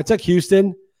 I took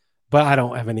Houston, but I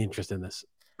don't have any interest in this.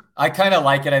 I kind of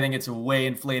like it. I think it's a way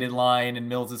inflated line, and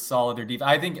Mills is solid or deep.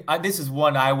 I think this is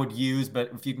one I would use,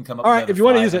 but if you can come up. All right, if you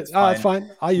want to use it, that's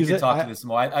fine. I'll use it. Talk to this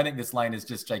more. I think this line is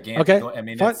just gigantic. Okay, I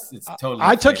mean, it's totally.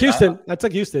 I took Houston. I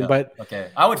took Houston, but okay,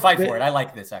 I would fight for it. I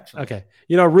like this actually. Okay,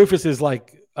 Rufus is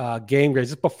like game grades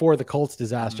just before the Colts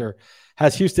disaster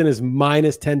has Houston as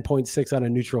minus 10.6 on a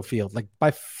neutral field, like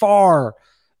by far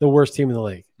the worst team in the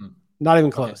league. Not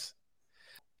even close.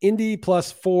 Okay. Indy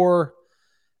 +4.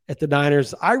 At the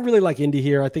Niners. I really like Indy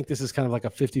here. I think this is kind of like a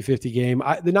 50-50 game.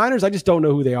 The Niners, I just don't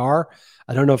know who they are.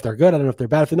 I don't know if they're good. I don't know if they're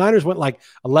bad. If the Niners went like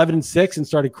 11-6 and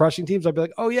started crushing teams, I'd be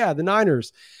like, oh yeah, the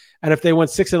Niners. And if they went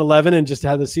 6-11 and just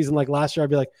had the season like last year, I'd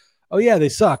be like, oh yeah, they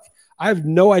suck. I have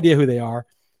no idea who they are.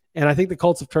 And I think the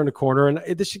Colts have turned a corner, and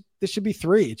this should be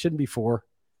 3. It shouldn't be 4.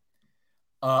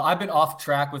 I've been off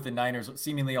track with the Niners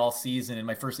seemingly all season, and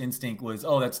my first instinct was,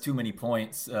 that's too many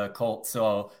points, Colts. So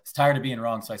I was tired of being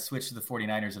wrong, so I switched to the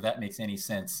 49ers, if that makes any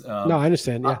sense. No, I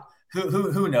understand, yeah.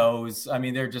 Who knows? I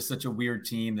mean, they're just such a weird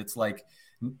team that's like,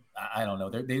 I don't know.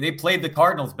 They played the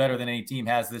Cardinals better than any team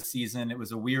has this season. It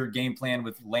was a weird game plan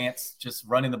with Lance just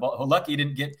running the ball. Lucky he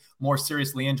didn't get more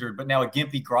seriously injured, but now a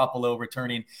gimpy Garoppolo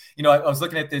returning. I was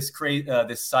looking at this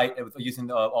site using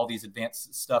all these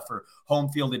advanced stuff for home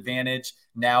field advantage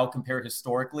now compared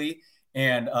historically.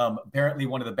 And apparently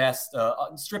one of the best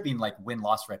stripping like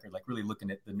win-loss record, like really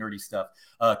looking at the nerdy stuff.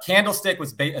 Candlestick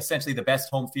was essentially the best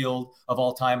home field of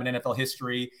all time in NFL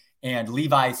history. And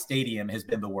Levi's Stadium has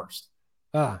been the worst.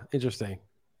 Interesting.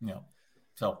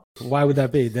 So why would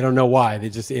that be? They don't know why. It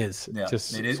just is. Yeah,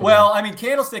 it is. Well, I mean,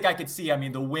 Candlestick, I could see. I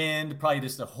mean, the wind, probably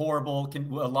just a horrible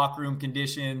locker room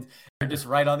conditions. They're just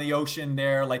right on the ocean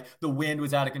there. Like the wind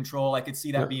was out of control. I could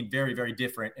see that being very, very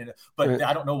different. But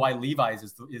I don't know why Levi's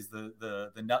is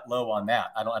the nut low on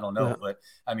that. I don't know. But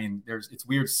I mean, it's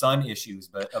weird sun issues.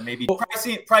 But maybe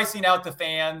pricing out the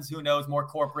fans. Who knows? More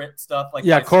corporate stuff like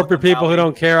corporate people who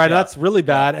don't care. That's really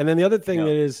bad. And then the other thing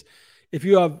that is, if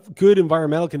you have good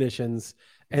environmental conditions,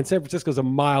 and San Francisco is a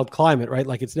mild climate, right?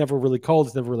 Like it's never really cold.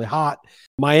 It's never really hot.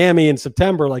 Miami in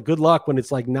September, like good luck when it's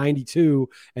like 92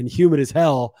 and humid as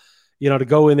hell, to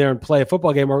go in there and play a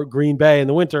football game, or Green Bay in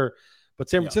the winter. But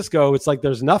San Francisco, it's like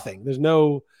there's nothing. There's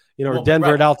no, or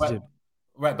Denver at altitude.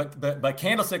 Right, but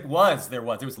Candlestick was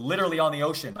literally on the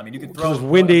ocean. I mean, you could throw. It was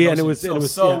windy and it was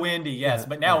windy. Yes,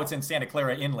 but now it's in Santa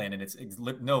Clara inland and it's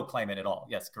no climate at all.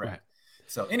 Yes, correct. Right.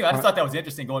 So anyway, I just thought that was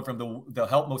interesting going from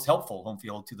the most helpful home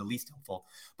field to the least helpful.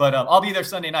 But I'll be there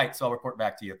Sunday night, so I'll report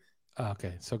back to you.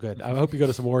 Okay, so good. I hope you go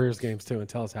to some Warriors games too and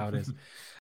tell us how it is.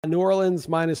 New Orleans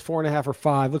 -4.5 or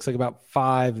 5. Looks like about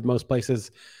 5 in most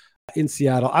places. In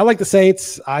Seattle, I like the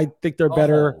Saints. I think they're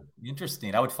better.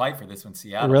 Interesting. I would fight for this one,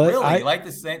 Seattle. Really? I like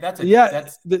the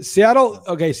Saints. Seattle.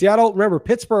 Okay, Seattle. Remember,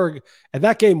 Pittsburgh, and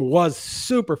that game was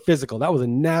super physical. That was a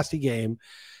nasty game,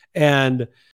 and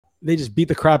they just beat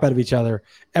the crap out of each other.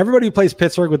 Everybody who plays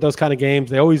Pittsburgh with those kind of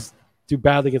games, they always do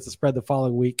badly against the spread the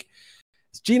following week.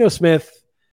 It's Geno Smith.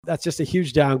 That's just a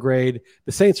huge downgrade.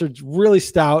 The Saints are really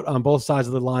stout on both sides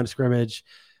of the line of scrimmage.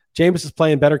 Jameis is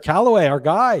playing better. Callaway, our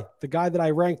guy, the guy that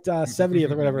I ranked 70th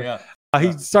or whatever,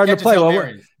 he's starting to play.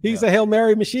 Well, he's a Hail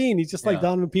Mary machine. He's just like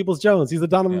Donovan Peoples-Jones. He's the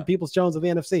Donovan Peoples-Jones of the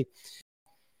NFC.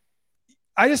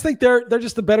 I just think they're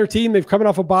just the better team. They've coming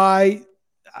off a bye.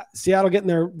 Seattle getting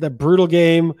their brutal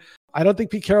game. I don't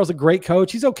think Pete Carroll's a great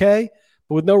coach. He's okay,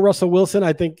 but with no Russell Wilson,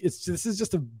 I think this is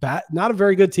just not a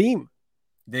very good team.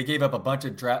 They gave up a bunch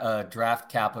of draft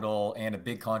capital and a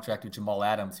big contract with Jamal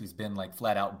Adams, who's been like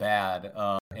flat out bad.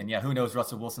 And yeah, who knows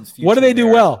Russell Wilson's future? What do they do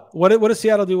well? What does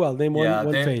Seattle do well? Name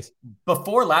one face.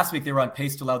 Before last week, they were on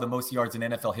pace to allow the most yards in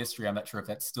NFL history. I'm not sure if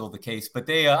that's still the case, but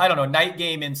they, I don't know, night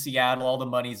game in Seattle, all the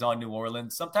money's on New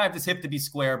Orleans. Sometimes it's hip to be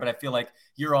square, but I feel like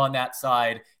you're on that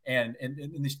side, and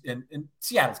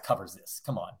Seattle covers this.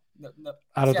 Come on. No,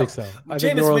 I don't think so.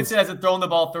 Jameis Winston hasn't thrown the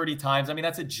ball 30 times. I mean,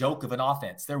 that's a joke of an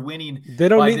offense. They're winning. They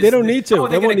don't need to.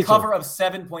 They get a cover of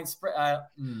 7 points.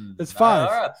 It's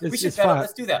 5. We should bet.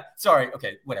 Let's do that. Sorry.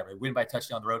 Okay. Whatever. Win by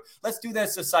touchdown on the road. Let's do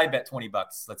this. A side bet, $20.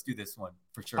 Let's do this one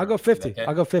for sure. I'll go 50. Okay?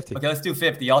 I'll go 50. Okay. Let's do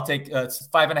 50. I'll take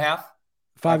 5.5.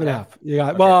 5.5. You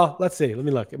got. Okay. Well, let's see. Let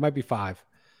me look. It might be 5.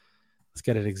 Let's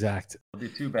get it exact. I'll do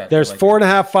 2 bets. There's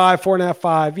 4.5, 5, 4.5,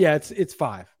 5. Yeah, it's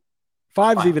 5.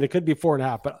 5's even. It could be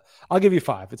 4.5, but I'll give you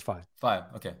 5. It's fine. 5.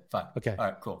 Okay. 5. Okay. All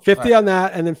right. Cool. 50 on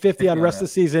that, and then 50 on rest of the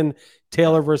season.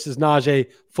 Taylor versus Najee,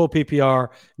 full PPR,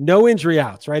 no injury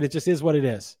outs. Right? It just is what it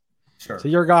is. Sure. So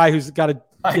your guy who's got to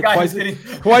get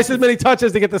twice as many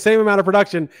touches to get the same amount of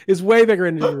production is way bigger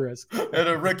injury risk. And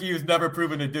a rookie who's never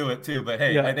proven to do it too. But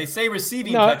hey, they say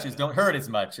receiving touches don't hurt as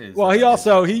much.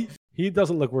 He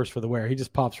doesn't look worse for the wear. He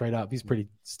just pops right up. He's pretty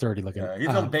sturdy looking. He's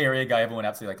a Bay Area guy. Everyone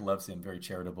absolutely loves him. Very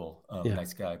charitable,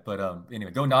 nice guy. But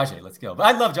anyway, go Najee. Let's go. But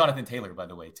I love Jonathan Taylor, by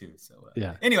the way, too. So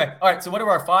Anyway, all right. So what are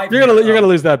our 5? You're gonna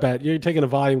lose that bet. You're taking a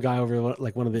volume guy over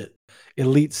like one of the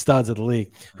elite studs of the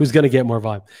league, who's gonna get more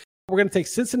volume. We're gonna take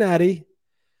Cincinnati.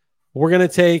 We're gonna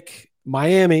take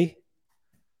Miami.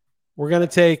 We're gonna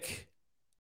take.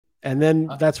 And then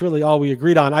that's really all we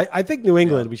agreed on. I think New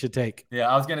England we should take. Yeah,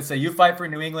 I was going to say you fight for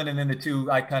New England, and then the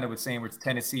two I kind of was saying were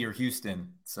Tennessee or Houston.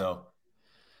 So,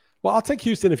 well, I'll take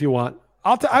Houston if you want.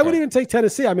 I would even take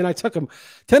Tennessee. I mean, I took them.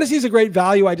 Tennessee's a great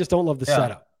value. I just don't love the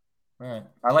setup. All right,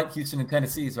 I like Houston and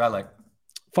Tennessee, so I like.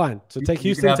 Fine. So take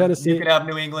Houston, Tennessee. You can have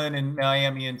New England and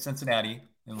Miami and Cincinnati.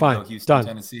 And fine. We'll go Houston, done.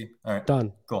 Tennessee. All right.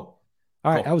 Done. Cool.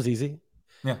 All right. That was easy.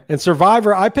 Yeah. And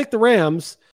Survivor, I picked the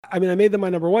Rams. I mean, I made them my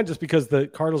number 1 just because the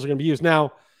Cardinals are going to be used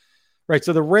now. Right.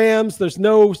 So the Rams, there's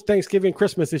no Thanksgiving,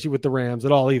 Christmas issue with the Rams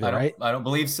at all either, right? I don't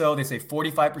believe so. They say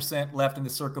 45% left in the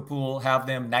Circa pool, have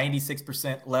them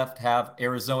 96% left, have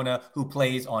Arizona, who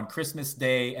plays on Christmas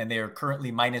Day, and they are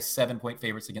currently minus 7-point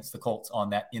favorites against the Colts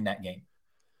in that game.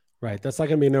 Right. That's not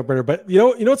going to be a no-brainer. But you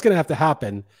know what's going to have to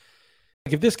happen?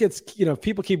 Like if this gets, if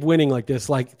people keep winning like this,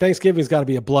 like Thanksgiving's got to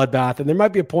be a bloodbath. And there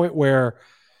might be a point where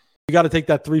you got to take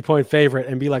that 3-point favorite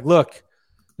and be like, look,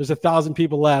 there's 1,000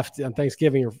 people left on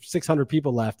Thanksgiving or 600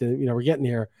 people left. And, we're getting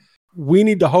here. We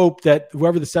need to hope that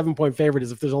whoever the 7-point favorite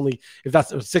is, if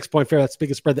that's a 6-point favorite, that's the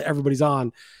biggest spread that everybody's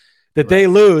on, that they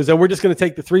lose. And we're just going to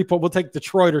take the 3-point. We'll take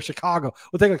Detroit or Chicago.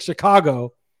 We'll take like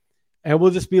Chicago and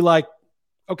we'll just be like,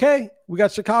 okay, we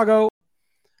got Chicago.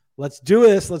 Let's do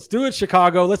this. Let's do it,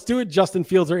 Chicago. Let's do it, Justin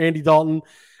Fields or Andy Dalton,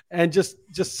 and just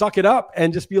suck it up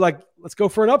and just be like, let's go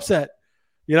for an upset.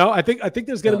 I think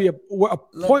there's going to be a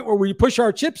point where we push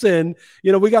our chips in.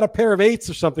 We got a pair of 8s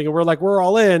or something, and we're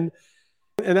all in,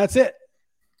 and that's it.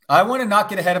 I want to not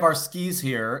get ahead of our skis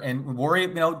here and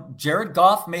worry. Jared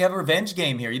Goff may have a revenge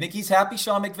game here. You think he's happy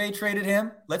Sean McVay traded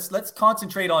him? Let's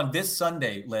concentrate on this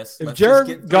Sunday, Liss. If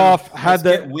Jared Goff had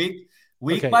the week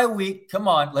by week, come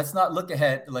on. Let's not look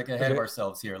ahead of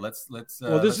ourselves here. Let's.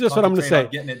 Well, this is just what I'm going to say.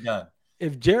 Getting it done.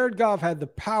 If Jared Goff had the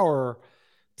power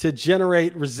to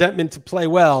generate resentment to play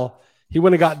well, he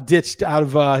wouldn't have got ditched out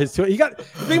of his. The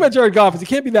thing about Jared Goff is he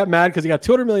can't be that mad because he got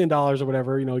 $200 million or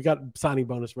whatever. He got signing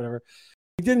bonus, or whatever.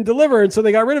 He didn't deliver, and so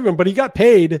they got rid of him. But he got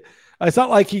paid. It's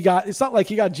not like he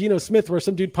got Geno Smith where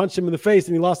some dude punched him in the face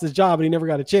and he lost his job and he never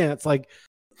got a chance. Like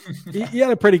he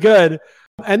had it pretty good.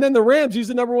 And then the Rams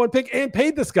used the number 1 pick and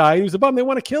paid this guy. He was a bum. They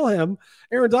want to kill him.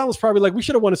 Aaron Donald's probably like, we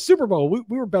should have won a Super Bowl.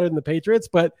 We were better than the Patriots,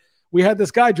 but we had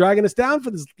this guy dragging us down for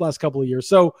this last couple of years.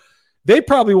 So they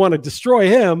probably want to destroy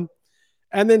him.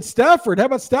 And then Stafford, how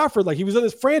about Stafford? Like he was in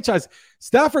this franchise.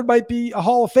 Stafford might be a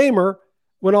Hall of Famer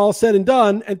when all is said and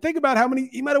done. And think about how many,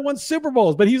 he might have won Super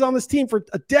Bowls, but he was on this team for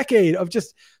a decade of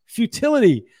just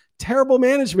futility, terrible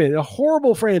management, a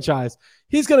horrible franchise.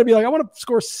 He's going to be like, I want to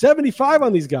score 75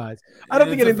 on these guys. I don't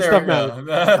think any of this stuff matters.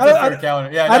 I don't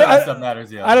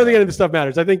think any of this stuff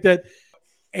matters. I think that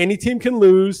any team can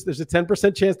lose. There's a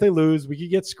 10% chance they lose. We could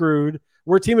get screwed.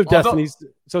 We're a team of destinies,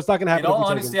 so it's not going to happen. In all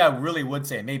honesty, I really would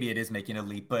say maybe it is making a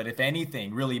leap. But if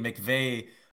anything, really, McVay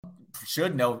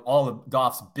should know all of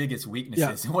Goff's biggest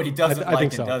weaknesses and what he doesn't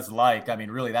like and does like. I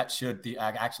mean, really, that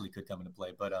actually could come into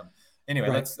play. But anyway,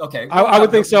 let's okay. I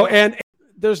would think so. And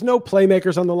there's no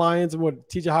playmakers on the Lions. And what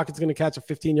TJ Hawkins is going to catch a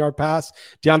 15-yard pass.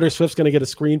 DeAndre Swift's going to get a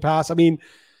screen pass. I mean,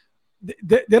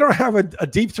 they don't have a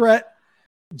deep threat.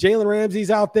 Jalen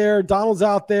Ramsey's out there. Donald's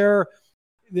out there.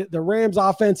 The Rams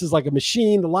offense is like a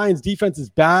machine. The Lions defense is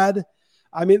bad.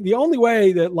 I mean, the only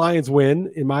way that Lions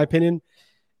win, in my opinion,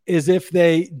 is if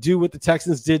they do what the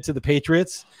Texans did to the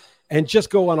Patriots and just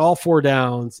go on all 4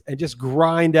 downs and just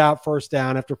grind out first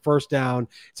down after first down.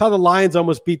 It's how the Lions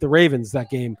almost beat the Ravens that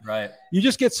game. Right. You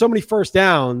just get so many first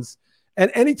downs,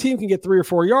 and any team can get 3 or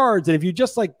 4 yards. And if you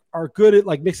just like are good at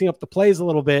like mixing up the plays a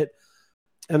little bit,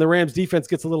 and the Rams defense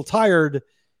gets a little tired,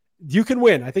 you can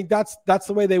win. I think that's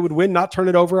the way they would win. Not turn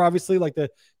it over, obviously, like the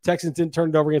Texans didn't turn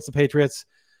it over against the Patriots.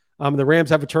 The Rams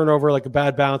have a turnover, like a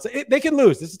bad bounce. They can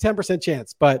lose. This is a 10%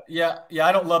 chance, but yeah,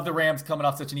 I don't love the Rams coming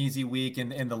off such an easy week,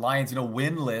 and the Lions,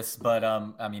 winless. But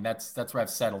I mean, that's where I've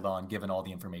settled on, given all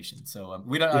the information. So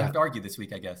we don't have to argue this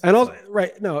week, I guess. And also,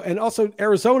 and also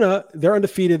Arizona, they're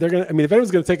undefeated. They're gonna. I mean, if anyone's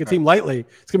gonna take a team lightly,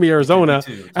 it's gonna be Arizona.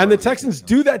 And the Texans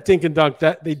do that dink and dunk.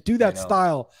 That they do that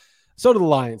style. So do the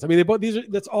Lions. I mean,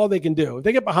 that's all they can do. If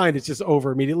they get behind, it's just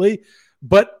over immediately.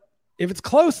 But if it's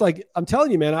close, like I'm telling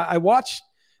you, man, I watched.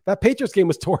 That Patriots game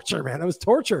was torture, man. It was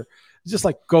torture. It was just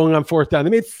like going on 4th down. They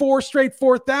made 4 straight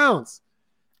 4th downs.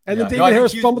 And then David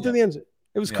Harris fumbled to the end.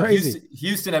 It was crazy.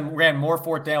 Houston ran more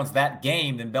 4th downs that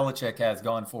game than Belichick has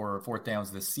gone for 4th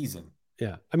downs this season.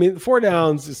 Yeah. I mean, 4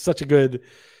 downs is such a good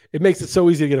 – it makes it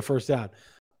so easy to get a first down.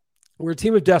 We're a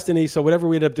team of destiny, so whatever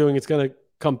we end up doing, it's going to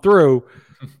come through.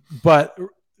 But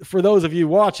for those of you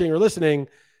watching or listening,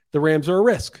 the Rams are a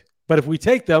risk. But if we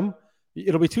take them –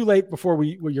 it'll be too late before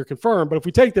you're confirmed, but if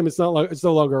we take them, it's no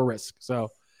longer a risk. So,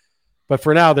 but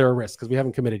for now, they're a risk because we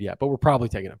haven't committed yet. But we're probably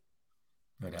taking them.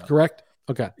 No doubt. Correct?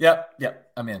 Okay.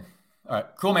 Yep. I'm in. All right.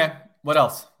 Cool, man. What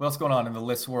else? What's going on in the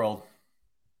Liss world?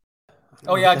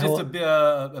 Oh yeah, just a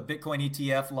Bitcoin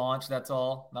ETF launch. That's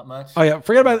all. Not much. Oh yeah.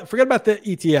 Forget about the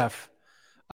ETF.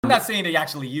 I'm not saying to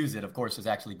actually use it. Of course, is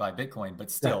actually buy Bitcoin, but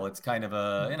still, it's kind of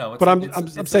a But I'm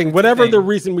saying whatever the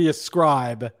reason we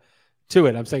ascribe to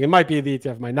it. I'm saying it might be the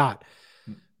ETF, might not,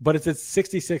 but it's at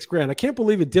 66 grand. I can't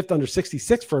believe it dipped under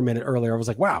 66 for a minute earlier. I was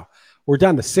like, wow, we're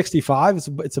down to 65.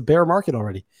 It's a bear market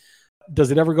already. Does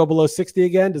it ever go below 60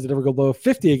 again? Does it ever go below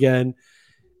 50 again?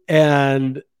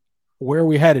 And where are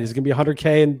we headed? Is it going to be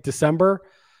 100K in December?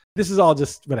 This is all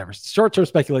just whatever. Short-term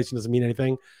speculation doesn't mean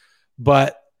anything,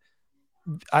 but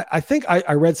I think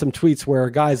I read some tweets where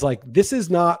guys like, this is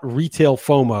not retail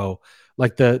FOMO,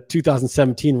 like the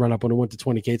 2017 run up when it went to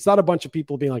 20K. It's not a bunch of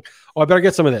people being like, oh, I better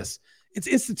get some of this. It's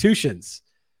institutions,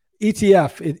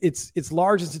 ETF. It's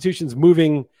large institutions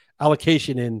moving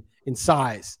allocation in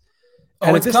size.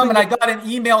 Oh, it's coming. I got an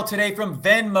email today from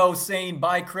Venmo saying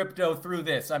buy crypto through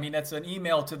this. I mean, that's an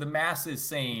email to the masses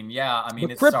saying, yeah, I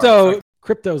mean, it's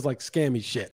crypto is like scammy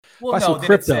shit. Well, no,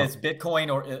 then it says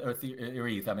Bitcoin or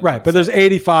ETH. I mean, right, but there's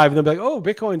 85, and they'll be like, oh,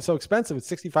 Bitcoin's so expensive. It's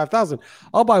 65,000.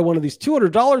 I'll buy one of these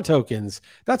 $200 tokens.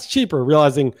 That's cheaper,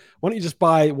 realizing, why don't you just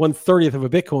buy 1/30th of a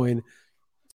Bitcoin,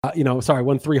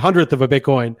 1/300th of a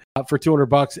Bitcoin for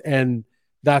 $200, and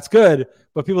that's good.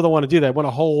 But people don't want to do that. They want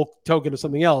a whole token of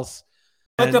something else.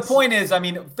 But the point is, I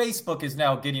mean, Facebook is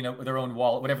now getting their own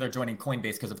wallet, whatever they're joining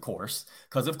Coinbase, because of course,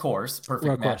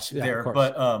 perfect match there.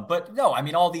 But no, I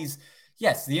mean, all these,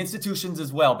 yes, the institutions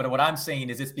as well. But what I'm saying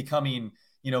is it's becoming,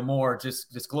 more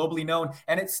just globally known.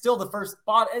 And it's still the first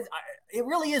spot. It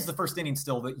really is the first inning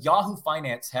still. That Yahoo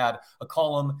Finance had a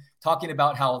column talking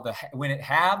about how when it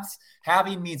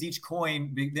halving means each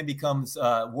coin then becomes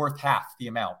worth half the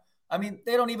amount. I mean,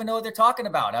 they don't even know what they're talking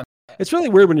about. It's really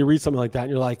weird when you read something like that and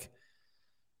you're like,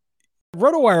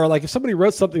 RotoWire, like if somebody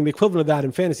wrote something the equivalent of that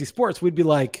in fantasy sports, we'd be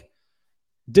like,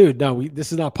 dude, no,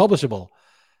 this is not publishable.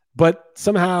 But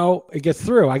somehow it gets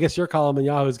through. I guess your column in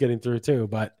Yahoo is getting through too.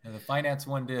 But the finance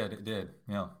one did. It did.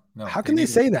 No. How can they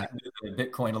say that?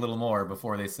 Bitcoin a little more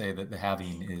before they say that the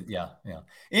halving is. Yeah.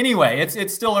 Anyway,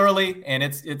 it's still early, and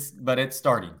but it's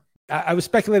starting. I was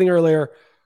speculating earlier.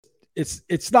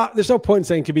 It's not. There's no point in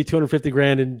saying it could be 250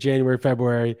 grand in January,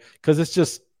 February, because it's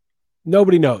just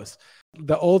nobody knows.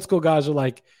 The old school guys are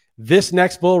like, this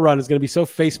next bull run is going to be so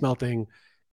face melting.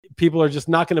 People are just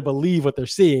not going to believe what they're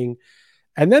seeing.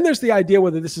 And then there's the idea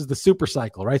whether this is the super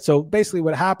cycle, right? So basically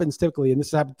what happens typically, and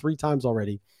this has happened 3 times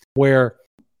already, where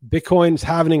Bitcoin's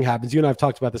halvening happens. You and I have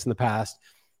talked about this in the past.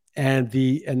 And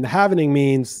the halvening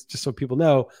means, just so people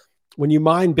know, when you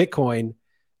mine Bitcoin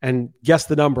and guess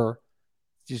the number,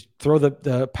 just throw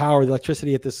the power, the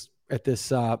electricity at this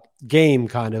game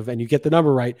kind of, and you get the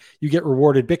number right, you get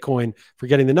rewarded Bitcoin for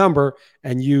getting the number,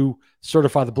 and you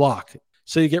certify the block.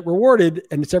 So you get rewarded,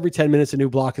 and it's every 10 minutes a new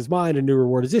block is mined, a new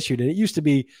reward is issued. And it used to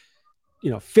be,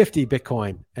 50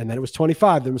 Bitcoin, and then it was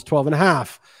 25, then it was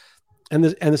 12.5. And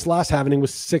this last halving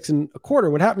was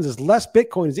 6.25. What happens is less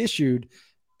Bitcoin is issued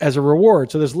as a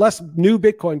reward. So there's less new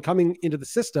Bitcoin coming into the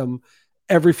system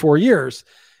every 4 years.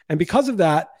 And because of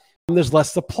that, there's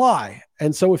less supply.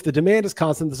 And so if the demand is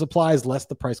constant, the supply is less,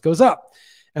 the price goes up.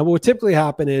 And what would typically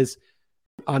happen is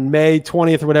on May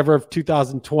 20th or whatever of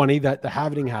 2020, that the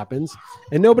halving happens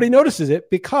and nobody notices it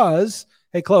because,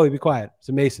 hey, Chloe, be quiet.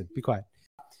 So Mason, be quiet.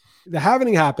 The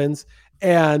halving happens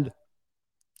and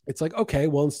it's like, okay,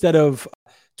 well, instead of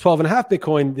 12.5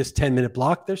 Bitcoin, this 10-minute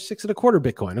block, there's 6.25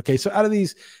 Bitcoin. Okay. So out of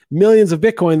these millions of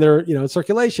Bitcoin that are, in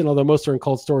circulation, although most are in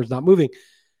cold storage, not moving.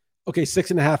 Okay.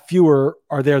 6.5 fewer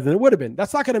are there than it would have been.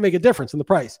 That's not going to make a difference in the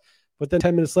price. But then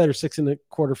 10 minutes later,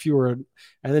 6.25 fewer, and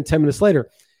then 10 minutes later.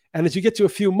 And as you get to a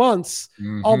few months,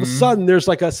 all of a sudden there's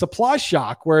like a supply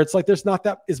shock where it's like there's not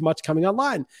that as much coming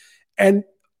online. And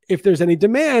if there's any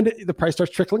demand, the price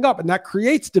starts trickling up, and that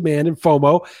creates demand and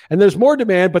FOMO. And there's more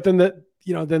demand, but then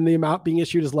the amount being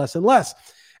issued is less and less.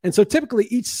 And so typically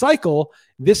each cycle,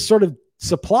 this sort of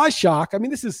supply shock, I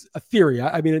mean, this is a theory.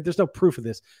 I mean, there's no proof of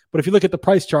this, but if you look at the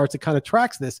price charts, it kind of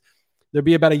tracks this. There'd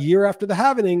be about a year after the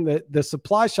halving that the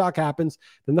supply shock happens,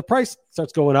 then the price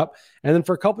starts going up. And then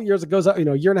for a couple of years, it goes up,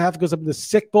 a year and a half, it goes up in the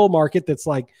sick bull market. That's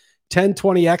like 10,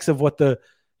 20X of what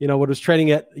what was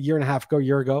trading at a year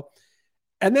ago.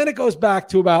 And then it goes back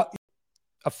to about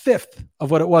a fifth of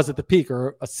what it was at the peak,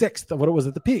 or a sixth of what it was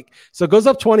at the peak. So it goes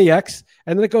up 20X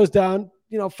and then it goes down,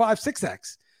 5,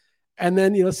 6X. And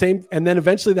then, same. And then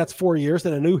eventually that's 4 years.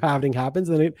 Then a new halving happens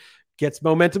and it gets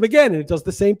momentum again. And it does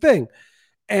the same thing.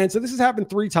 And so this has happened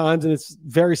 3 times, and it's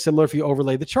very similar if you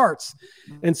overlay the charts.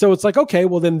 And so it's like, okay,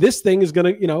 well then this thing is going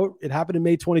to, it happened in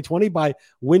May 2020. By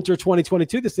winter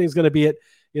 2022, this thing's going to be at,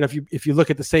 if you look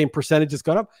at the same percentage, it's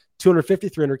gone up 250,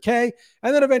 300K.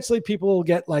 And then eventually people will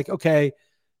get like, okay,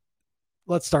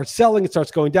 let's start selling. It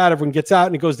starts going down. Everyone gets out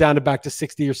and it goes down to back to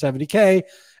 60 or 70K.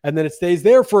 And then it stays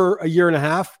there for a year and a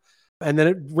half. And then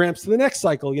it ramps to the next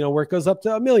cycle, where it goes up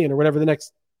to 1 million or whatever the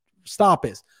next stop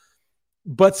is.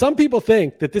 But some people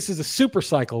think that this is a super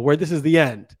cycle where this is the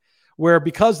end, where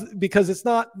because it's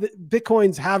not,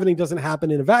 Bitcoin's halving doesn't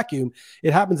happen in a vacuum.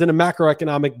 It happens in a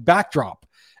macroeconomic backdrop.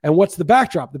 And what's the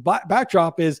backdrop? The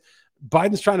backdrop is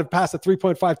Biden's trying to pass a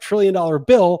 $3.5 trillion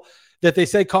bill that they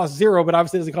say costs zero, but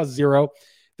obviously doesn't cost zero.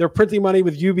 They're printing money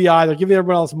with UBI. They're giving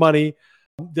everyone else money.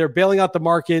 They're bailing out the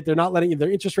market. They're not letting,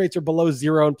 their interest rates are below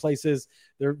zero in places.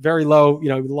 They're very low,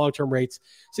 long-term rates.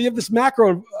 So you have this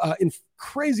macro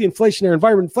crazy inflationary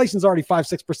environment. Inflation's already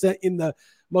 5-6% in the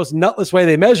most nutless way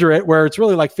they measure it, where it's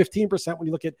really like 15% when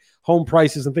you look at home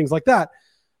prices and things like that.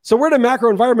 So we're in a macro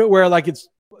environment where like it's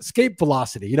escape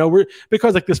velocity,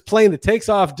 because like this plane that takes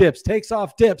off, dips.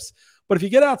 But if you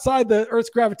get outside the Earth's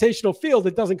gravitational field,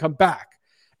 it doesn't come back.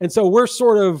 And so we're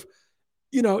sort of,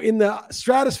 in the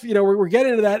stratosphere, we're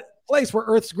getting to that place where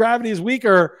Earth's gravity is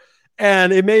weaker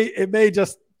and it may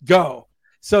just go.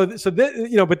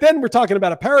 But then we're talking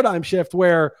about a paradigm shift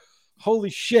where,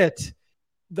 holy shit,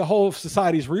 the whole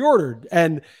society's reordered.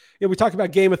 And we talked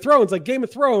about Game of Thrones,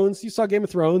 you saw Game of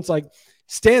Thrones, like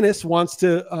Stannis wants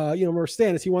to, remember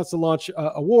Stannis, he wants to launch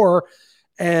a war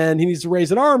and he needs to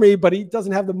raise an army, but he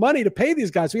doesn't have the money to pay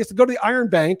these guys. So he has to go to the Iron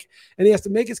Bank and he has to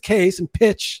make his case and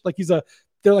pitch like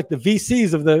they're like the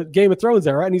VCs of the Game of Thrones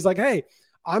era. And he's like, hey,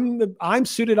 I'm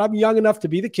suited. I'm young enough to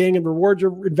be the king and reward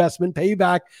your investment, pay you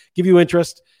back, give you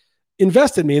interest,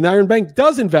 invest in me. And the Iron Bank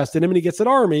does invest in him and he gets an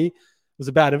army. It was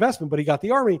a bad investment, but he got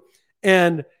the army.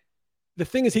 And the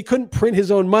thing is, he couldn't print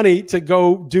his own money to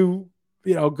go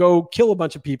go kill a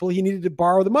bunch of people. He needed to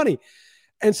borrow the money.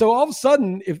 And so all of a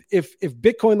sudden, if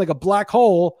Bitcoin, like a black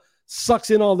hole, sucks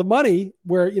in all the money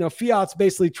where, fiat's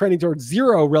basically trending towards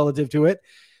zero relative to it,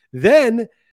 then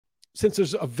since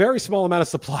there's a very small amount of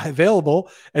supply available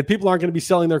and people aren't going to be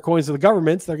selling their coins to the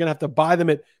governments, they're going to have to buy them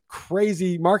at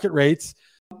crazy market rates.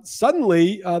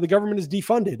 Suddenly, the government is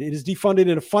defunded. It is defunded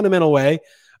in a fundamental way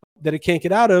that it can't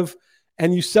get out of.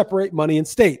 And you separate money and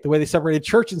state. The way they separated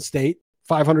church and state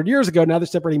 500 years ago, now they're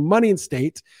separating money and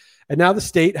state. And now the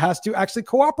state has to actually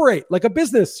cooperate like a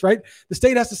business, right? The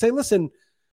state has to say, listen,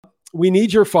 we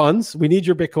need your funds. We need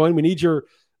your Bitcoin. We need your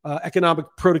economic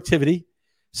productivity.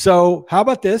 So how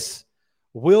about this?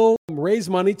 We'll raise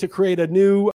money to create a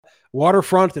new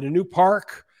waterfront and a new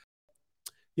park.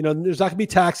 There's not going to be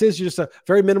taxes. You're just a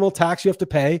very minimal tax you have to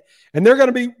pay. And they're going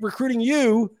to be recruiting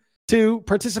you to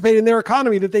participate in their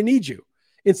economy that they need you.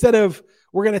 Instead of,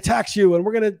 we're going to tax you and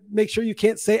we're going to make sure you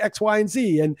can't say X, Y, and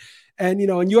Z. And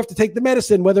you have to take the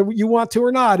medicine, whether you want to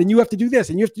or not. And you have to do this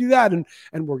and you have to do that. And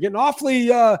we're getting awfully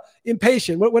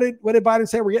impatient. What did Biden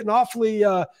say? We're getting awfully,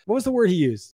 what was the word he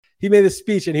used? He made a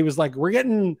speech and he was like, we're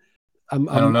getting, I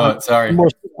don't know. Sorry.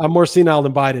 I'm more senile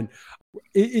than Biden.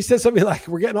 He said something like,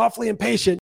 we're getting awfully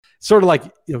impatient. sort of like,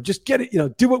 just get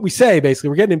it, do what we say. Basically,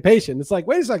 we're getting impatient. It's like,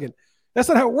 wait a second, that's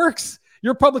not how it works.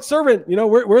 You're a public servant.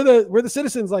 We're the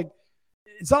citizens. Like,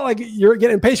 it's not like you're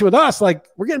getting impatient with us. Like,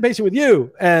 we're getting impatient with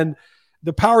you. And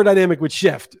the power dynamic would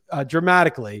shift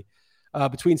dramatically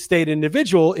between state and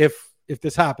individual if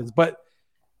this happens. But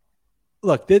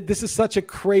look, this is such a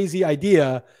crazy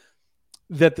idea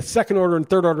that the second order and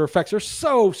third order effects are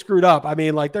so screwed up. I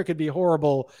mean, like, there could be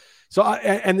horrible. So,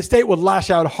 and the state would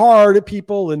lash out hard at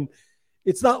people. And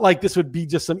it's not like this would be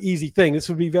just some easy thing. This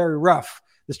would be very rough,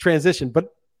 this transition,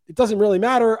 but it doesn't really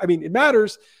matter. I mean, it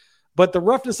matters, but the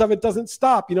roughness of it doesn't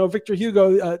stop. Victor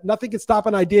Hugo, nothing can stop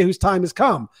an idea whose time has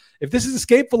come. If this is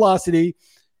escape velocity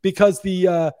because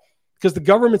the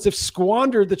governments have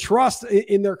squandered the trust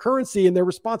in their currency and their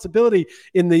responsibility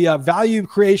in the value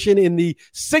creation, in the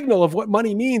signal of what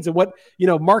money means and what,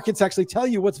 markets actually tell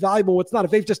you what's valuable, what's not.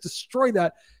 If they've just destroyed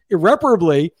that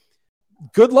irreparably,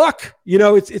 good luck.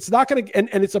 It's not going to,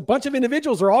 and it's a bunch of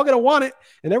individuals are all going to want it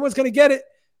and everyone's going to get it.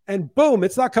 And boom,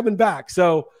 it's not coming back.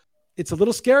 So it's a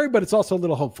little scary, but it's also a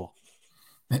little hopeful.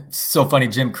 It's so funny.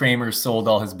 Jim Cramer sold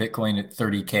all his Bitcoin at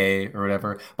 30K or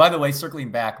whatever. By the way,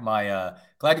 circling back,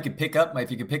 glad you could pick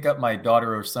up my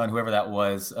daughter or son, whoever that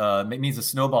was, it means the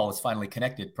snowball is finally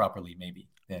connected properly. Maybe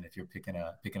then if you're picking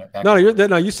it back. No,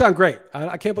 you sound great.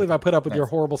 I can't believe I put up with your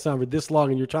horrible sound for this long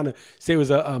and you're trying to say it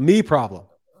was a me problem.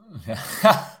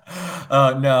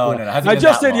 No. I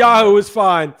just said Yahoo was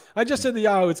fine. I just said the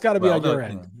Yahoo. It's got to be on your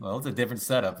end. Well, it's a different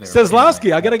setup there. Says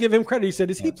Lasky. I got to give him credit. He said,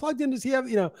 is he plugged in? Does he have,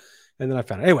 And then I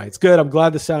found it. Anyway, it's good. I'm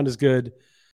glad the sound is good.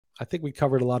 I think we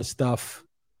covered a lot of stuff.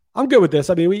 I'm good with this.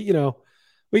 I mean, we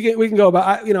can go about,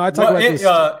 I talk about this.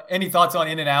 Any thoughts on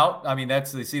In-N-Out? I mean,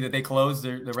 they see that they closed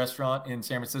the restaurant in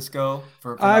San Francisco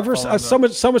I have so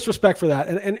much respect for that.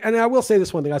 And I will say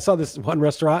this one thing. I saw this one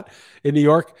restaurant in New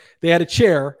York. They had a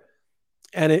chair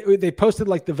and they posted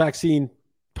like the vaccine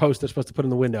post they're supposed to put in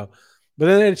the window, but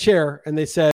then they had a chair and they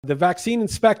said the vaccine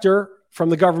inspector from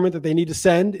the government that they need to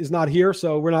send is not here.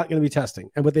 So we're not going to be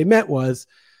testing. And what they meant was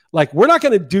like, we're not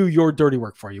going to do your dirty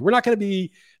work for you. We're not going to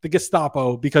be the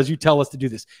Gestapo because you tell us to do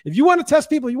this. If you want to test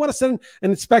people, you want to send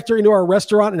an inspector into our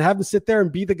restaurant and have them sit there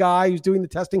and be the guy who's doing the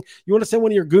testing. You want to send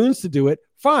one of your goons to do it.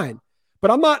 Fine.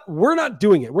 But we're not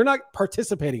doing it. We're not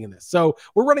participating in this. So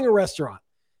we're running a restaurant.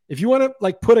 If you want to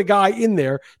like put a guy in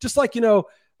there, just like,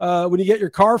 when you get your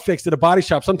car fixed at a body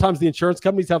shop, sometimes the insurance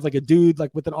companies have like a dude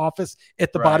like with an office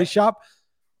at the body shop.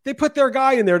 They put their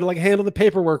guy in there to like handle the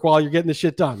paperwork while you're getting the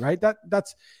shit done, right?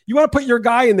 That's you want to put your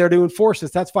guy in there to enforce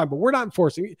this. That's fine, but we're not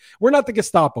enforcing. We're not the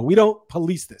Gestapo. We don't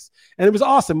police this. And it was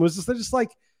awesome. It was just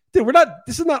like, dude,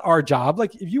 this is not our job.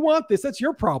 Like, if you want this, that's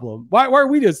your problem. Why are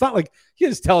we doing it? It's not like you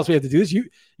just tell us we have to do this. You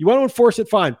want to enforce it,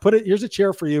 fine. Here's a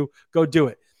chair for you. Go do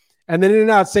it. And then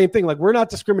In-N-Out, same thing. Like, we're not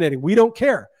discriminating. We don't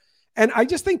care. And I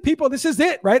just think this is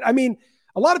it, right? I mean,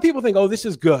 a lot of people think, oh, this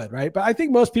is good, right? But I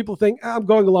think most people think, I'm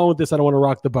going along with this. I don't want to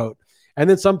rock the boat. And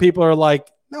then some people are like,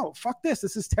 no, fuck this.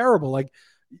 This is terrible. Like,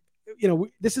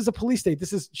 this is a police state.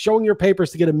 This is showing your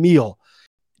papers to get a meal.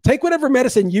 Take whatever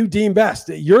medicine you deem best.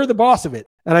 You're the boss of it.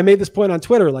 And I made this point on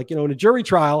Twitter, like, in a jury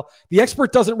trial, the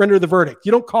expert doesn't render the verdict.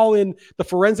 You don't call in the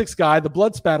forensics guy, the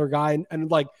blood spatter guy,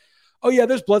 and like, oh yeah,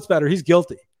 there's blood spatter. He's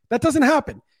guilty. That doesn't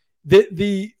happen.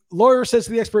 The lawyer says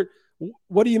to the expert,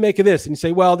 what do you make of this? And you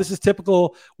say, well, this is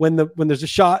typical when there's a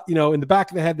shot, in the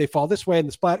back of the head, they fall this way and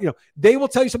the splat, they will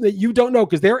tell you something that you don't know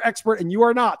because they're expert and you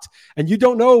are not. And you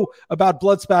don't know about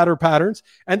blood spatter patterns.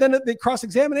 And then the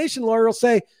cross-examination lawyer will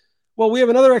say, well, we have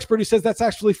another expert who says that's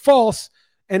actually false.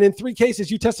 And in 3 cases,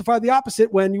 you testified the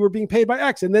opposite when you were being paid by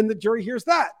X. And then the jury hears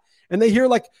that. And they hear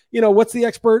like, what's the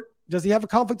expert? Does he have a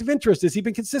conflict of interest? Has he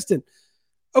been consistent?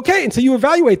 Okay, and so you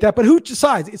evaluate that, but who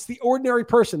decides? It's the ordinary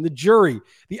person, the jury,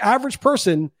 the average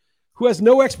person who has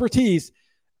no expertise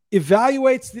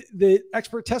evaluates the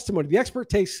expert testimony. The expert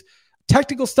takes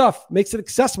technical stuff, makes it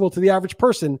accessible to the average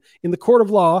person in the court of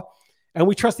law, and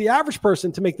we trust the average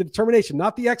person to make the determination,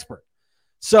 not the expert.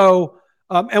 So,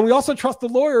 and we also trust the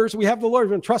lawyers. We have the lawyers,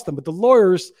 we don't trust them, but the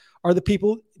lawyers are the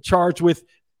people charged with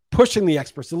pushing the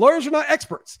experts. The lawyers are not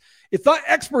experts. It's not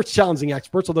experts challenging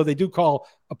experts, although they do call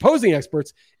opposing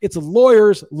experts. It's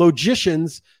lawyers,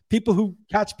 logicians, people who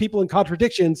catch people in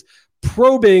contradictions,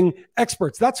 probing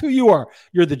experts. That's who you are.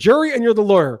 You're the jury and you're the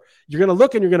lawyer. You're going to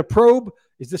look and you're going to probe.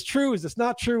 Is this true? Is this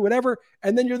not true? Whatever.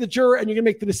 And then you're the juror and you're going to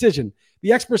make the decision.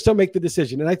 The experts don't make the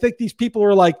decision. And I think these people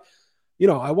are like,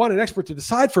 I want an expert to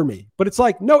decide for me. But it's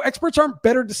like, no, experts aren't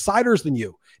better deciders than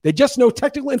you. They just know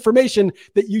technical information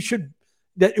that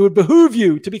it would behoove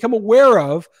you to become aware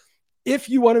of if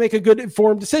you want to make a good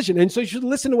informed decision. And so you should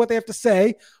listen to what they have to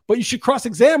say, but you should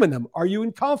cross-examine them. Are you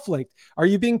in conflict? Are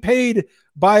you being paid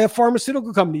by a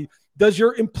pharmaceutical company? Does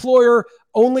your employer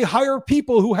only hire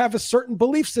people who have a certain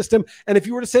belief system? And if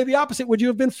you were to say the opposite, would you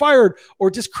have been fired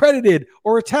or discredited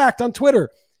or attacked on Twitter?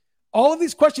 All of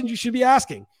these questions you should be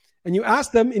asking. And you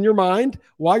ask them in your mind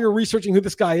while you're researching who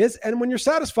this guy is. And when you're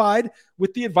satisfied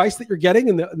with the advice that you're getting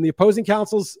and the opposing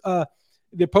counsel's, the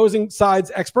opposing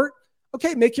side's expert,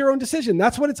 okay, make your own decision.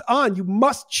 That's what it's on. You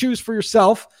must choose for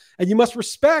yourself, and you must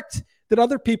respect that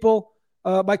other people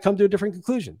might come to a different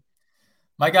conclusion.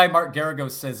 My guy, Mark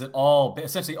Garagos, says that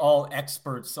essentially all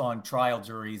experts on trial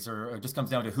juries it just comes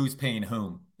down to who's paying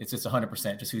whom. It's just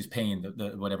 100% just who's paying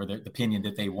the opinion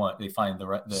that they want. They find the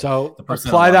person.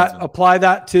 Apply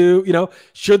that to,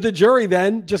 should the jury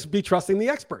then just be trusting the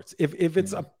experts? If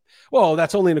it's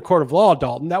that's only in a court of law,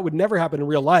 Dalton. That would never happen in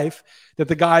real life, that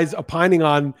the guys opining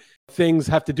on things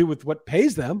have to do with what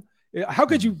pays them. How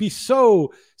could you be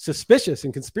so suspicious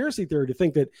in conspiracy theory to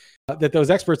think that those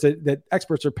experts that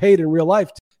experts are paid in real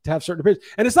life to have certain opinions?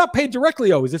 And it's not paid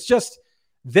directly always. It's just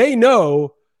they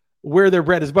know where their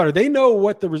bread is buttered. They know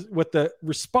what the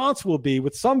response will be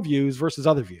with some views versus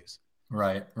other views.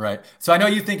 Right. So I know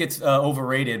you think it's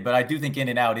overrated, but I do think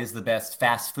In-N-Out is the best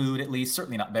fast food, at least.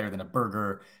 Certainly not better than a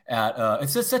burger.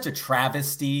 It's just such a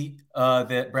travesty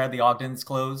that Bradley Ogden's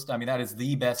closed. I mean, that is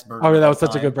the best burger. Oh, that was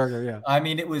such a good burger, yeah. I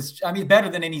mean, better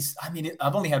than any. I mean,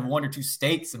 I've only had 1 or 2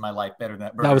 steaks in my life better than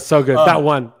that burger. That was so good. That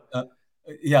one.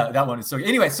 Yeah, that one is so good.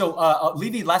 Anyway, so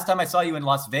Levy, last time I saw you in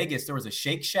Las Vegas, there was a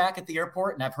Shake Shack at the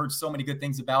airport, and I've heard so many good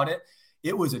things about it.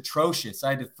 It was atrocious.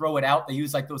 I had to throw it out. They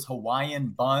use like those Hawaiian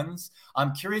buns.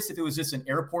 I'm curious if it was just an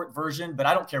airport version, but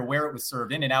I don't care where it was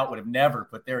served. In-N-Out would have never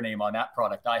put their name on that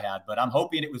product I had, but I'm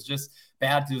hoping it was just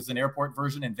bad because it was an airport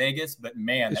version in Vegas. But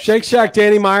man, Shake Shack,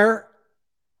 Danny Meyer.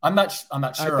 I'm not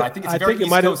sure. I think it's a very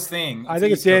East Coast thing. I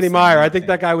think it's Danny Meyer. I think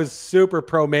that guy was super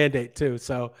pro mandate too.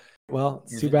 So,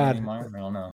 it's too bad. I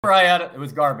don't know. Whenever I had it, it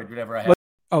was garbage. Whatever I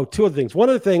had. Two other things. One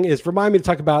other thing is remind me to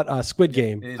talk about Squid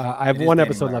Game. I have one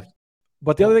episode left.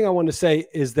 But the other thing I want to say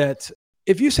is that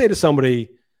if you say to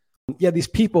somebody, these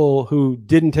people who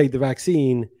didn't take the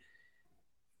vaccine,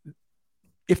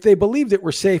 if they believed it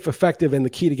were safe, effective, and the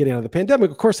key to getting out of the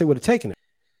pandemic, of course they would have taken it.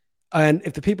 And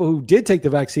if the people who did take the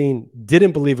vaccine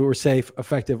didn't believe it were safe,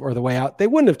 effective, or the way out, they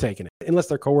wouldn't have taken it unless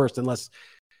they're coerced, unless,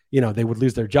 they would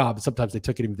lose their job. Sometimes they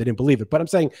took it even if they didn't believe it. But I'm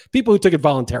saying people who took it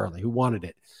voluntarily, who wanted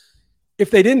it,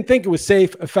 if they didn't think it was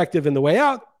safe, effective, and the way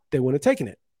out, they wouldn't have taken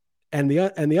it. And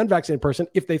the unvaccinated person,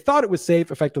 if they thought it was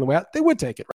safe, effective, and the way out, they would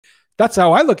take it. Right? That's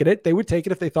how I look at it. They would take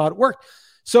it if they thought it worked.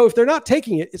 So if they're not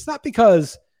taking it, it's not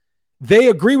because they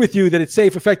agree with you that it's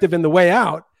safe, effective, and the way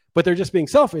out, but they're just being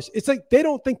selfish. It's like they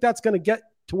don't think that's going to get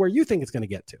to where you think it's going to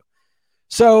get to.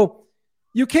 So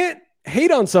you can't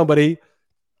hate on somebody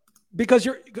because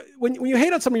when you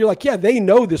hate on somebody, you're like, yeah, they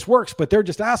know this works, but they're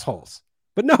just assholes.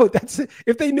 But no,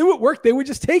 if they knew it worked, they would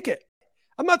just take it.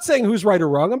 I'm not saying who's right or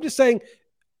wrong. I'm just saying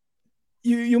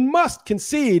you must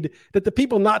concede that the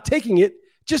people not taking it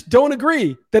just don't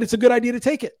agree that it's a good idea to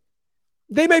take it.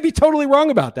 They may be totally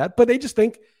wrong about that, but they just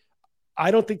think,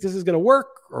 I don't think this is going to work,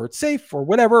 or it's safe, or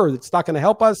whatever, or it's not going to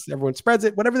help us. Everyone spreads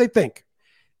it, whatever they think.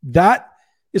 That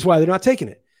is why they're not taking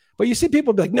it. But you see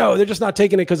people be like, no, they're just not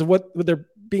taking it because of what they're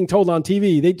being told on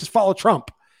TV. They just follow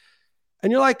Trump.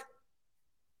 And you're like,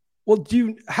 well,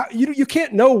 you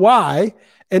can't know why.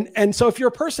 And so if you're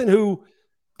a person who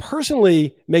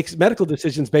personally makes medical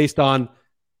decisions based on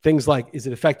things like, is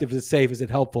it effective, is it safe, is it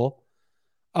helpful,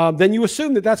 then you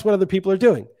assume that that's what other people are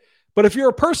doing. But if you're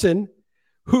a person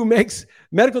who makes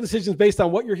medical decisions based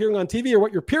on what you're hearing on TV or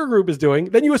what your peer group is doing,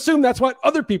 then you assume that's what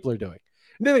other people are doing.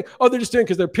 And they think, they're just doing it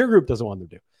because their peer group doesn't want them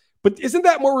to do. But isn't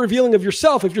that more revealing of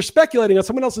yourself if you're speculating on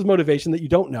someone else's motivation that you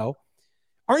don't know?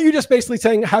 Aren't you just basically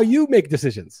saying how you make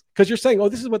decisions? Because you're saying,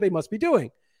 this is what they must be doing.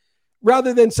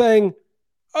 Rather than saying,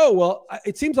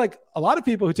 it seems like a lot of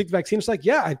people who take the vaccine, it's like,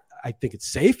 I think it's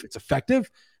safe, it's effective,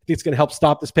 I think it's going to help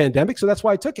stop this pandemic, so that's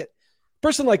why I took it. A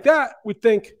person like that would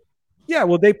think,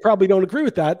 they probably don't agree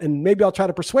with that, and maybe I'll try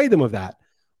to persuade them of that.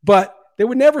 But they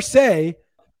would never say,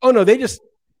 no,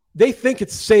 they think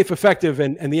it's safe, effective,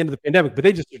 and the end of the pandemic, but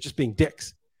they're just being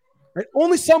dicks. Right?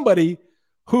 Only somebody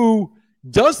who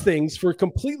does things for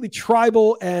completely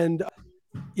tribal and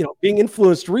being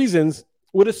influenced reasons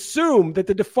would assume that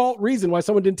the default reason why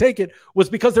someone didn't take it was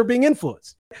because they're being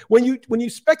influenced. When you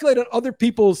speculate on other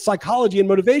people's psychology and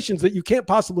motivations that you can't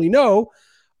possibly know,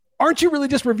 aren't you really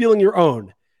just revealing your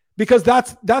own? Because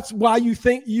that's why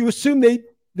you assume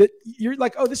that you're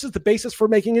like, this is the basis for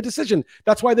making a decision.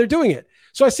 That's why they're doing it.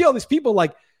 So I see all these people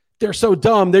like, they're so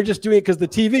dumb. They're just doing it because the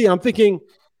TV. I'm thinking,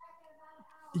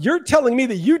 you're telling me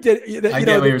that you did. That, I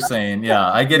get what you're saying.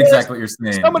 Yeah, I get exactly what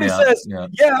you're saying. Somebody says,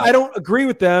 I don't agree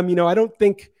with them.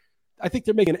 I think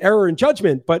they're making an error in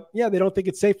judgment, but they don't think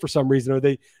it's safe for some reason,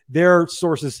 or their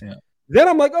sources. Yeah. Then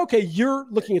I'm like, okay, you're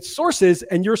looking at sources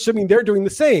and you're assuming they're doing the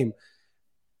same.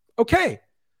 Okay.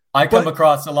 I come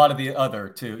across a lot of the other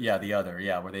too. Yeah,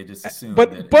 where they just assume.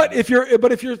 But if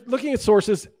you're looking at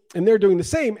sources and they're doing the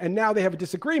same, and now they have a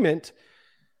disagreement,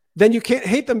 then you can't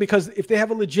hate them, because if they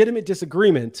have a legitimate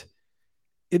disagreement,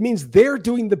 it means they're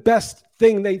doing the best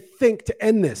thing they think to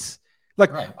end this.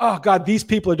 Like, right. Oh God, these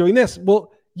people are doing this.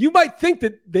 Well, you might think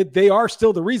that they are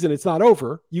still the reason it's not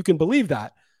over. You can believe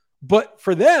that, but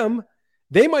for them,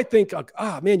 they might think,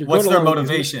 man, what's their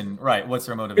motivation? Right. What's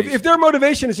their motivation? If their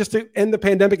motivation is just to end the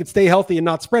pandemic and stay healthy and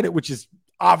not spread it, which is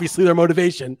obviously their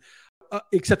motivation,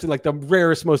 except in like the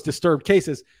rarest, most disturbed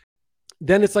cases,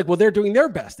 then it's like, well, they're doing their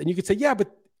best. And you could say, yeah,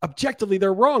 but objectively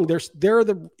they're wrong. They're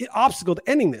the obstacle to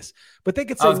ending this. But they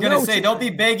could say, don't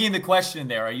be begging the question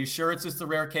there. Are you sure it's just a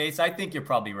rare case? I think you're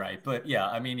probably right. But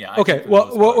Okay.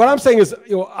 Well, what I'm saying is,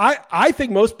 I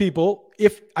think most people,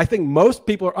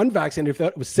 are unvaccinated, if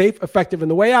that was safe, effective, and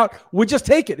the way out, would just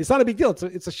take it. It's not a big deal.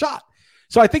 It's a shot.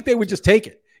 So I think they would just take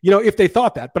it, if they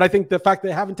thought that. But I think the fact that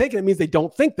they haven't taken it means they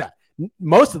don't think that.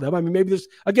 Most of them. I mean, maybe there's,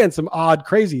 again, some odd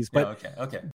crazies. But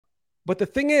okay. But the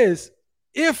thing is,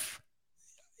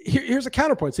 here's a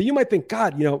counterpoint. So you might think,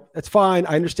 God, that's fine.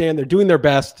 I understand they're doing their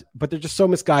best, but they're just so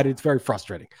misguided. It's very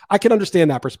frustrating. I can understand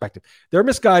that perspective. They're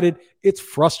misguided. It's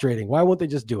frustrating. Why won't they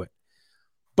just do it?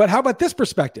 But how about this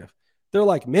perspective? They're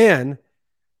like, man,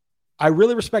 I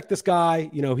really respect this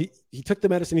guy. He took the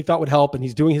medicine he thought would help, and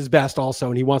he's doing his best also,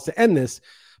 and he wants to end this.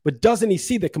 But doesn't he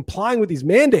see that complying with these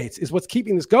mandates is what's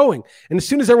keeping this going? And as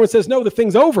soon as everyone says, no, the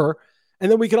thing's over,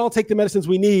 and then we can all take the medicines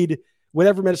we need,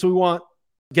 whatever medicine we want,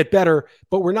 get better,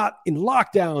 but we're not in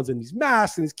lockdowns and these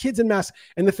masks and these kids in masks,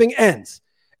 and the thing ends.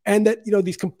 And that,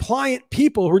 these compliant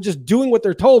people who are just doing what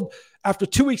they're told after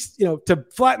 2 weeks, to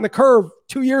flatten the curve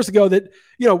 2 years ago, that,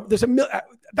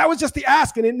 that was just the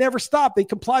ask and it never stopped. They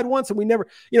complied once and we never,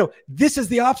 this is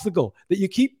the obstacle, that you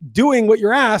keep doing what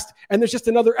you're asked, and there's just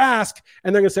another ask,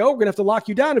 and they're going to say, oh, we're going to have to lock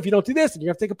you down if you don't do this, and you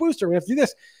have to take a booster, we have to do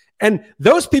this. And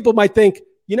those people might think,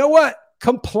 you know what?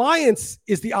 Compliance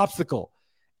is the obstacle.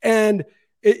 And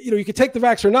you can take the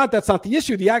vax or not. That's not the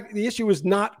issue. The issue is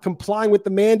not complying with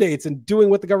the mandates and doing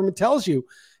what the government tells you.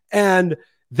 And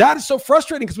that is so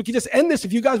frustrating, because we could just end this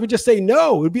if you guys would just say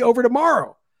no. It would be over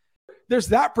tomorrow. There's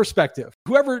that perspective.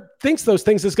 Whoever thinks those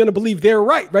things is going to believe they're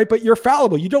right? But you're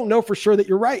fallible. You don't know for sure that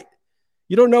you're right.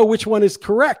 You don't know which one is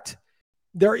correct.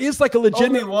 There is like a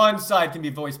legitimate... Only one side can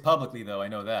be voiced publicly, though. I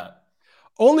know that.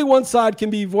 Only one side can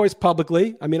be voiced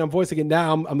publicly. I mean, I'm voicing it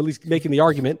now. I'm at least making the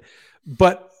argument.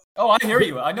 But... Oh, I hear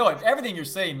you. I know it. Everything you're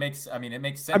saying makes sense. I mean,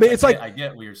 it's I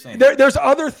get what you're saying. There's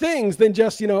other things than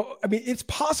just, it's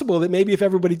possible that maybe if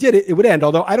everybody did it, it would end.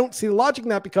 Although I don't see the logic in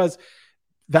that, because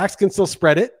vax can still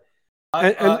spread it.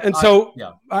 I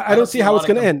don't see how it's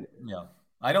going to end. Yeah.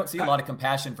 I don't see a lot of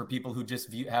compassion for people who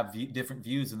just have different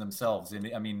views in themselves.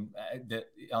 And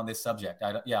on this subject,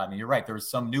 you're right. There's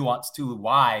some nuance to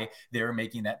why they're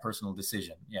making that personal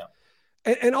decision. Yeah.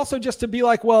 And also just to be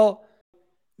like, well,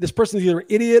 this person's either an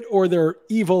idiot or they're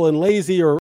evil and lazy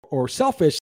or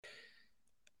selfish.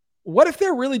 What if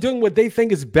they're really doing what they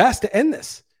think is best to end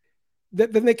this?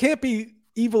 Then they can't be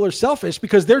evil or selfish,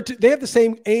 because they have the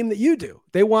same aim that you do.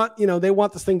 They want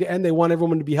this thing to end. They want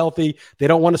everyone to be healthy. They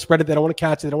don't want to spread it. They don't want to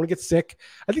catch it. They don't want to get sick.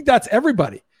 I think that's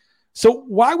everybody. So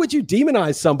why would you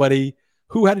demonize somebody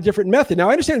who had a different method? Now,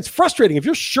 I understand it's frustrating. If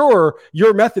you're sure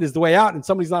your method is the way out and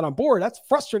somebody's not on board, that's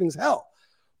frustrating as hell.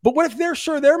 But what if they're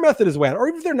sure their method is way out? Or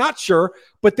even if they're not sure,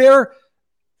 but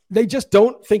they just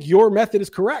don't think your method is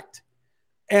correct.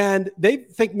 And they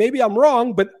think maybe I'm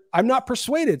wrong, but I'm not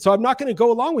persuaded. So I'm not going to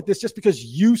go along with this just because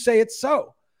you say it's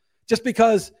so. Just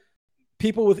because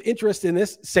people with interest in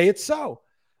this say it's so.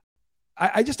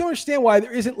 I just don't understand why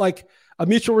there isn't like a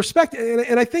mutual respect.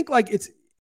 And I think like it's,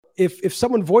 if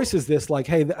someone voices this, like,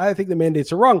 hey, I think the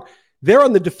mandates are wrong, they're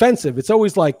on the defensive. It's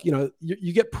always like,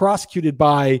 you get prosecuted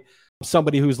by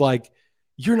somebody who's like,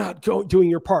 you're not doing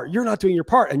your part. You're not doing your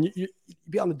part. And you'd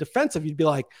be on the defensive. You'd be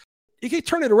like, you can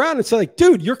turn it around and say like,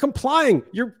 dude, you're complying.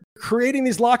 You're creating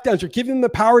these lockdowns. You're giving them the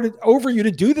power over you to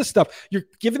do this stuff. You're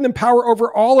giving them power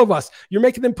over all of us. You're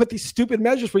making them put these stupid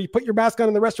measures where you put your mask on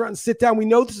in the restaurant and sit down. We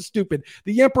know this is stupid.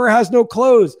 The emperor has no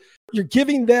clothes. You're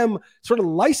giving them sort of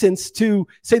license to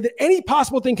say that any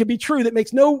possible thing can be true that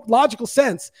makes no logical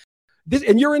sense.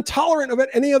 And you're intolerant of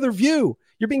any other view.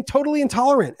 You're being totally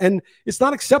intolerant, and it's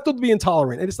not acceptable to be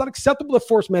intolerant, and it's not acceptable to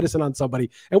force medicine on somebody.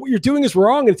 And what you're doing is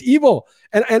wrong, and it's evil.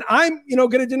 And I'm,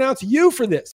 going to denounce you for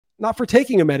this. not for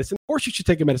taking a medicine. Of course you should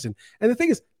take a medicine. And the thing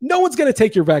is, no one's going to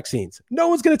take your vaccines. No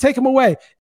one's going to take them away.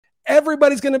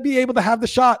 Everybody's going to be able to have the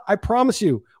shot. I promise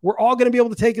you, we're all going to be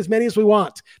able to take as many as we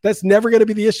want. That's never going to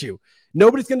be the issue.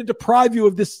 Nobody's going to deprive you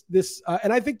of this.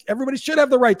 And I think everybody should have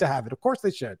the right to have it. Of course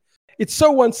they should. It's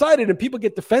so one-sided and people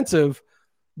get defensive.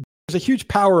 There's a huge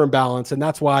power imbalance, and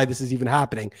that's why this is even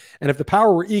happening. And if the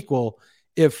power were equal,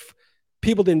 if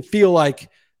people didn't feel like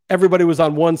everybody was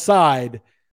on one side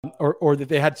or that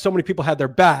they had so many people had their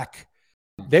back,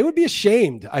 they would be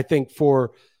ashamed, I think,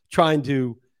 for trying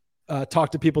to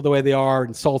talk to people the way they are,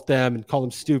 insult them and call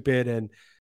them stupid and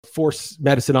force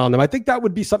medicine on them. I think that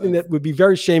would be something that would be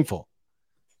very shameful.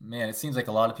 Man, it seems like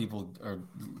a lot of people are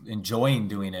enjoying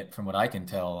doing it from what I can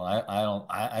tell.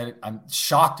 I'm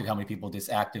shocked at how many people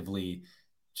just actively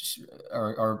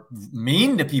are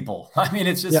mean to people. I mean,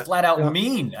 it's just flat out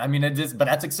mean. I mean, but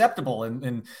that's acceptable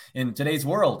in today's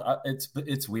world.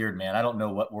 It's weird, man. I don't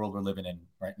know what world we're living in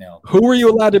right now. Who were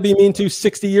you allowed to be mean to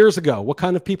 60 years ago? What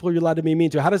kind of people are you allowed to be mean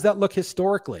to? How does that look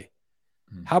historically?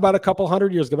 How about a couple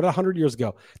 100 years ago? About 100 years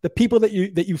ago? The people that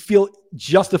you feel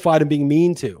justified in being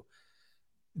mean to.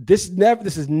 This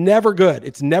is never good.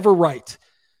 It's never right.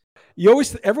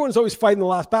 Everyone's always fighting the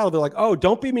last battle. They're like, oh,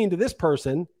 don't be mean to this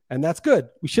person. And that's good.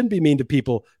 We shouldn't be mean to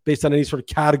people based on any sort of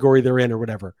category they're in or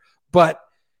whatever. But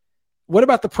what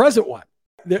about the present one?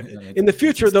 In the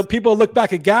future, though, people look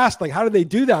back aghast, like, how did they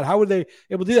do that? How would they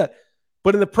able to do that?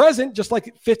 But in the present, just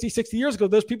like 50, 60 years ago,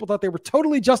 those people thought they were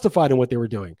totally justified in what they were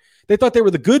doing. They thought they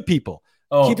were the good people.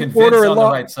 Oh, keeping order and law.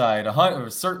 On the right side. Or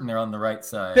certain they're on the right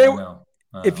side.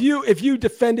 If you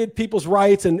defended people's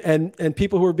rights and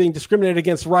people who were being discriminated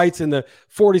against rights in the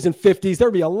 40s and 50s, there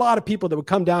would be a lot of people that would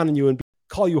come down on you and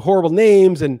call you horrible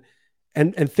names and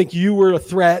think you were a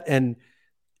threat and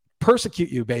persecute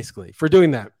you basically for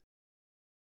doing that.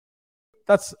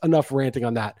 That's enough ranting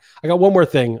on that. I got one more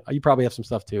thing. You probably have some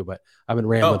stuff too, but I've been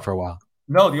rambling for a while.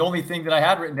 No, the only thing that I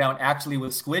had written down actually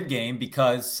was Squid Game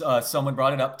because someone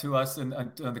brought it up to us in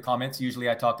the comments. Usually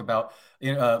I talk about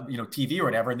TV or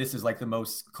whatever, and this is like the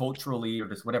most culturally or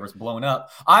just whatever's blown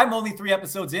up. I'm only 3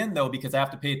 episodes in though because I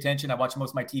have to pay attention. I watch most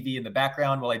of my TV in the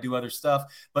background while I do other stuff,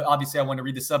 but obviously I want to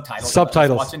read the subtitles. I was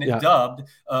watching it dubbed,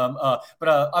 but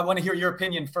I want to hear your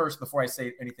opinion first before I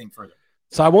say anything further.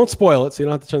 So I won't spoil it, so you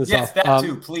don't have to turn this off. Yes, that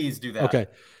too. Please do that. Okay.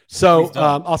 So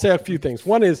I'll say a few things.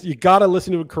 One is you got to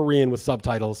listen to a Korean with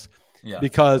subtitles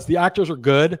because the actors are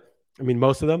good. I mean,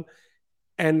 most of them.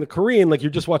 And the Korean, like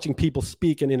you're just watching people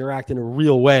speak and interact in a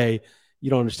real way. You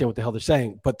don't understand what the hell they're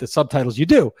saying, but the subtitles you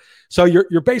do. So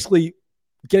you're basically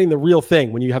getting the real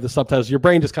thing when you have the subtitles. Your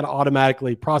brain just kind of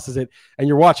automatically processes it and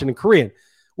you're watching in Korean.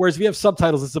 Whereas if you have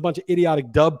subtitles, it's a bunch of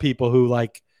idiotic dub people who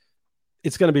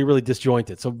it's going to be really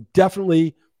disjointed. So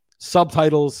definitely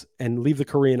subtitles and leave the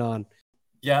Korean on.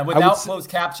 Yeah, without closed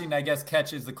captioning, I guess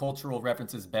catches the cultural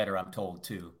references better, I'm told,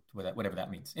 too, whatever that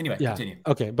means. Anyway, continue.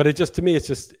 Okay, but to me,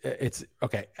 it's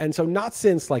okay. And so not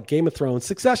since like Game of Thrones,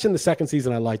 Succession, the second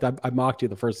season I liked. I mocked you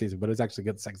the first season, but it was actually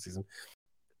good the second season.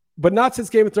 But not since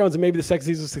Game of Thrones and maybe the second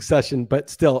season of Succession, but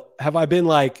still, have I been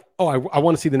like, oh, I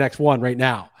want to see the next one right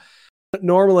now. But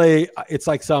normally, it's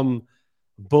like some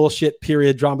bullshit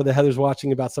period drama that Heather's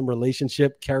watching about some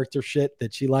relationship character shit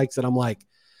that she likes, and I'm like,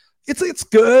 it's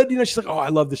good. She's like, oh, I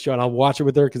love this show. And I'll watch it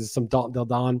with her because it's some Dalton Del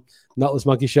Don, Nutless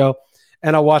Monkey show.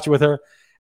 And I'll watch it with her.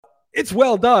 It's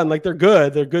well done. Like they're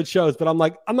good. They're good shows. But I'm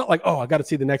not like, oh, I got to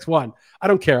see the next one. I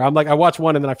don't care. I'm like, I watch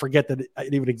one and then I forget that it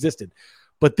even existed.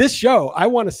 But this show, I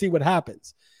want to see what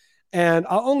happens. And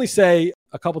I'll only say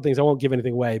a couple things. I won't give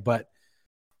anything away, but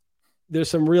there's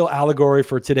some real allegory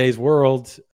for today's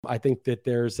world. I think that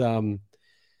there's,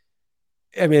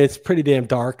 it's pretty damn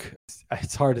dark.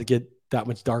 It's hard to get that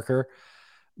much darker,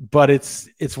 but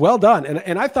it's well done.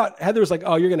 And I thought Heather was like,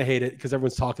 oh, you're going to hate it because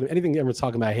anything everyone's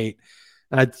talking about, I hate.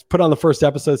 And I put on the first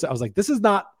episode. So I was like, this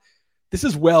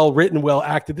is well written, well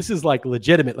acted. This is like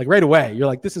legitimate, like right away. You're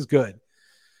like, this is good.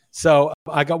 So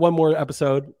I got one more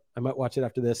episode. I might watch it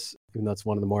after this, even though it's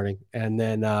 1 a.m. And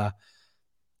then,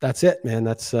 that's it, man.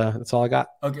 That's all I got.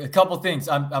 Okay, a couple things.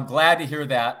 I'm glad to hear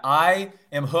that. I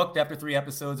am hooked after 3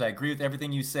 episodes. I agree with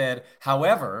everything you said.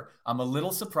 However, I'm a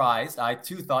little surprised. I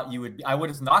too thought you would. I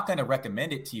was not going to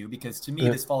recommend it to you because to me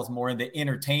this falls more into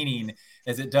entertaining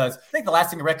as it does. I think the last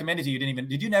thing I recommended to you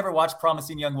did you never watch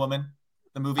Promising Young Woman?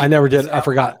 The movie. I never did. I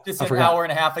forgot. Just an hour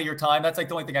and a half of your time. That's like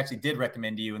the only thing I actually did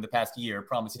recommend to you in the past year.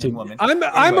 Promising Young Woman.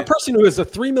 I'm a person who has a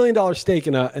 $3 million stake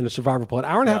in a Survivor Pool. An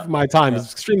hour and a half of my time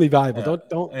is extremely valuable.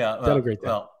 Don't denigrate that.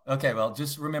 Well, okay, well,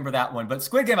 just remember that one. But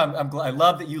Squid Game, I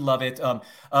love that you love it.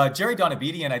 Jerry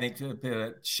Donabedian, I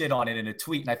think, shit on it in a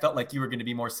tweet, and I felt like you were going to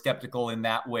be more skeptical in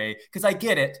that way because I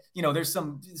get it. You know, there's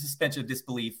some suspension of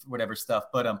disbelief, whatever stuff.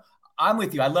 But I'm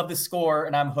with you. I love the score,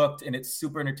 and I'm hooked, and it's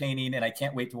super entertaining, and I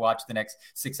can't wait to watch the next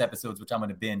 6 episodes, which I'm going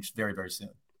to binge very, very soon.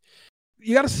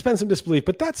 You got to suspend some disbelief,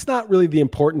 but that's not really the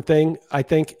important thing, I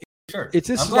think. Sure. It's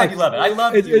just I'm glad you love it. I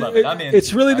love that you love it. I'm in.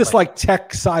 It's really this like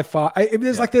tech sci-fi.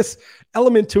 There's like this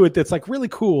element to it that's like really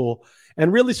cool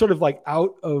and really sort of like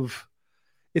out of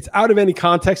any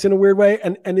context in a weird way.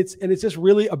 And it's just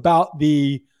really about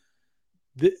the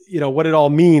what it all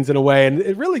means in a way. And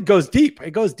it really goes deep.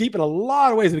 It goes deep in a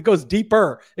lot of ways. And it goes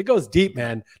deeper. It goes deep,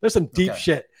 man. There's some deep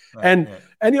shit. Right,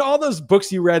 and all those books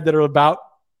you read that are about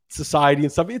society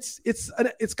and stuff,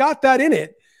 it's got that in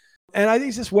it. And I think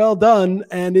it's just well done.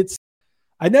 And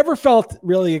I never felt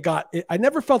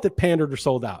it pandered or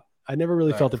sold out. I never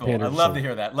really felt it pandered. I'd love to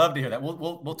hear that.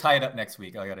 We'll tie it up next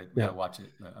week. I gotta watch it.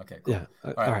 Okay, cool. Yeah.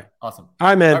 All right. Awesome. All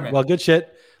right, man. Well, good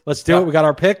shit. Let's do it. We got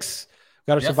our picks.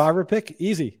 We got our Survivor pick.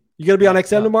 Easy. You gonna be on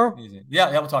XM tomorrow? Easy.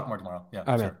 Yeah, we'll talk more tomorrow. Yeah.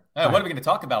 All right, man. What are we gonna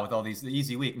talk about with all these? The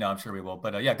easy week? No, I'm sure we will.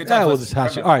 But good time. We'll just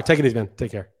hash it. All right. Take it easy, man.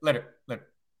 Take care. Later.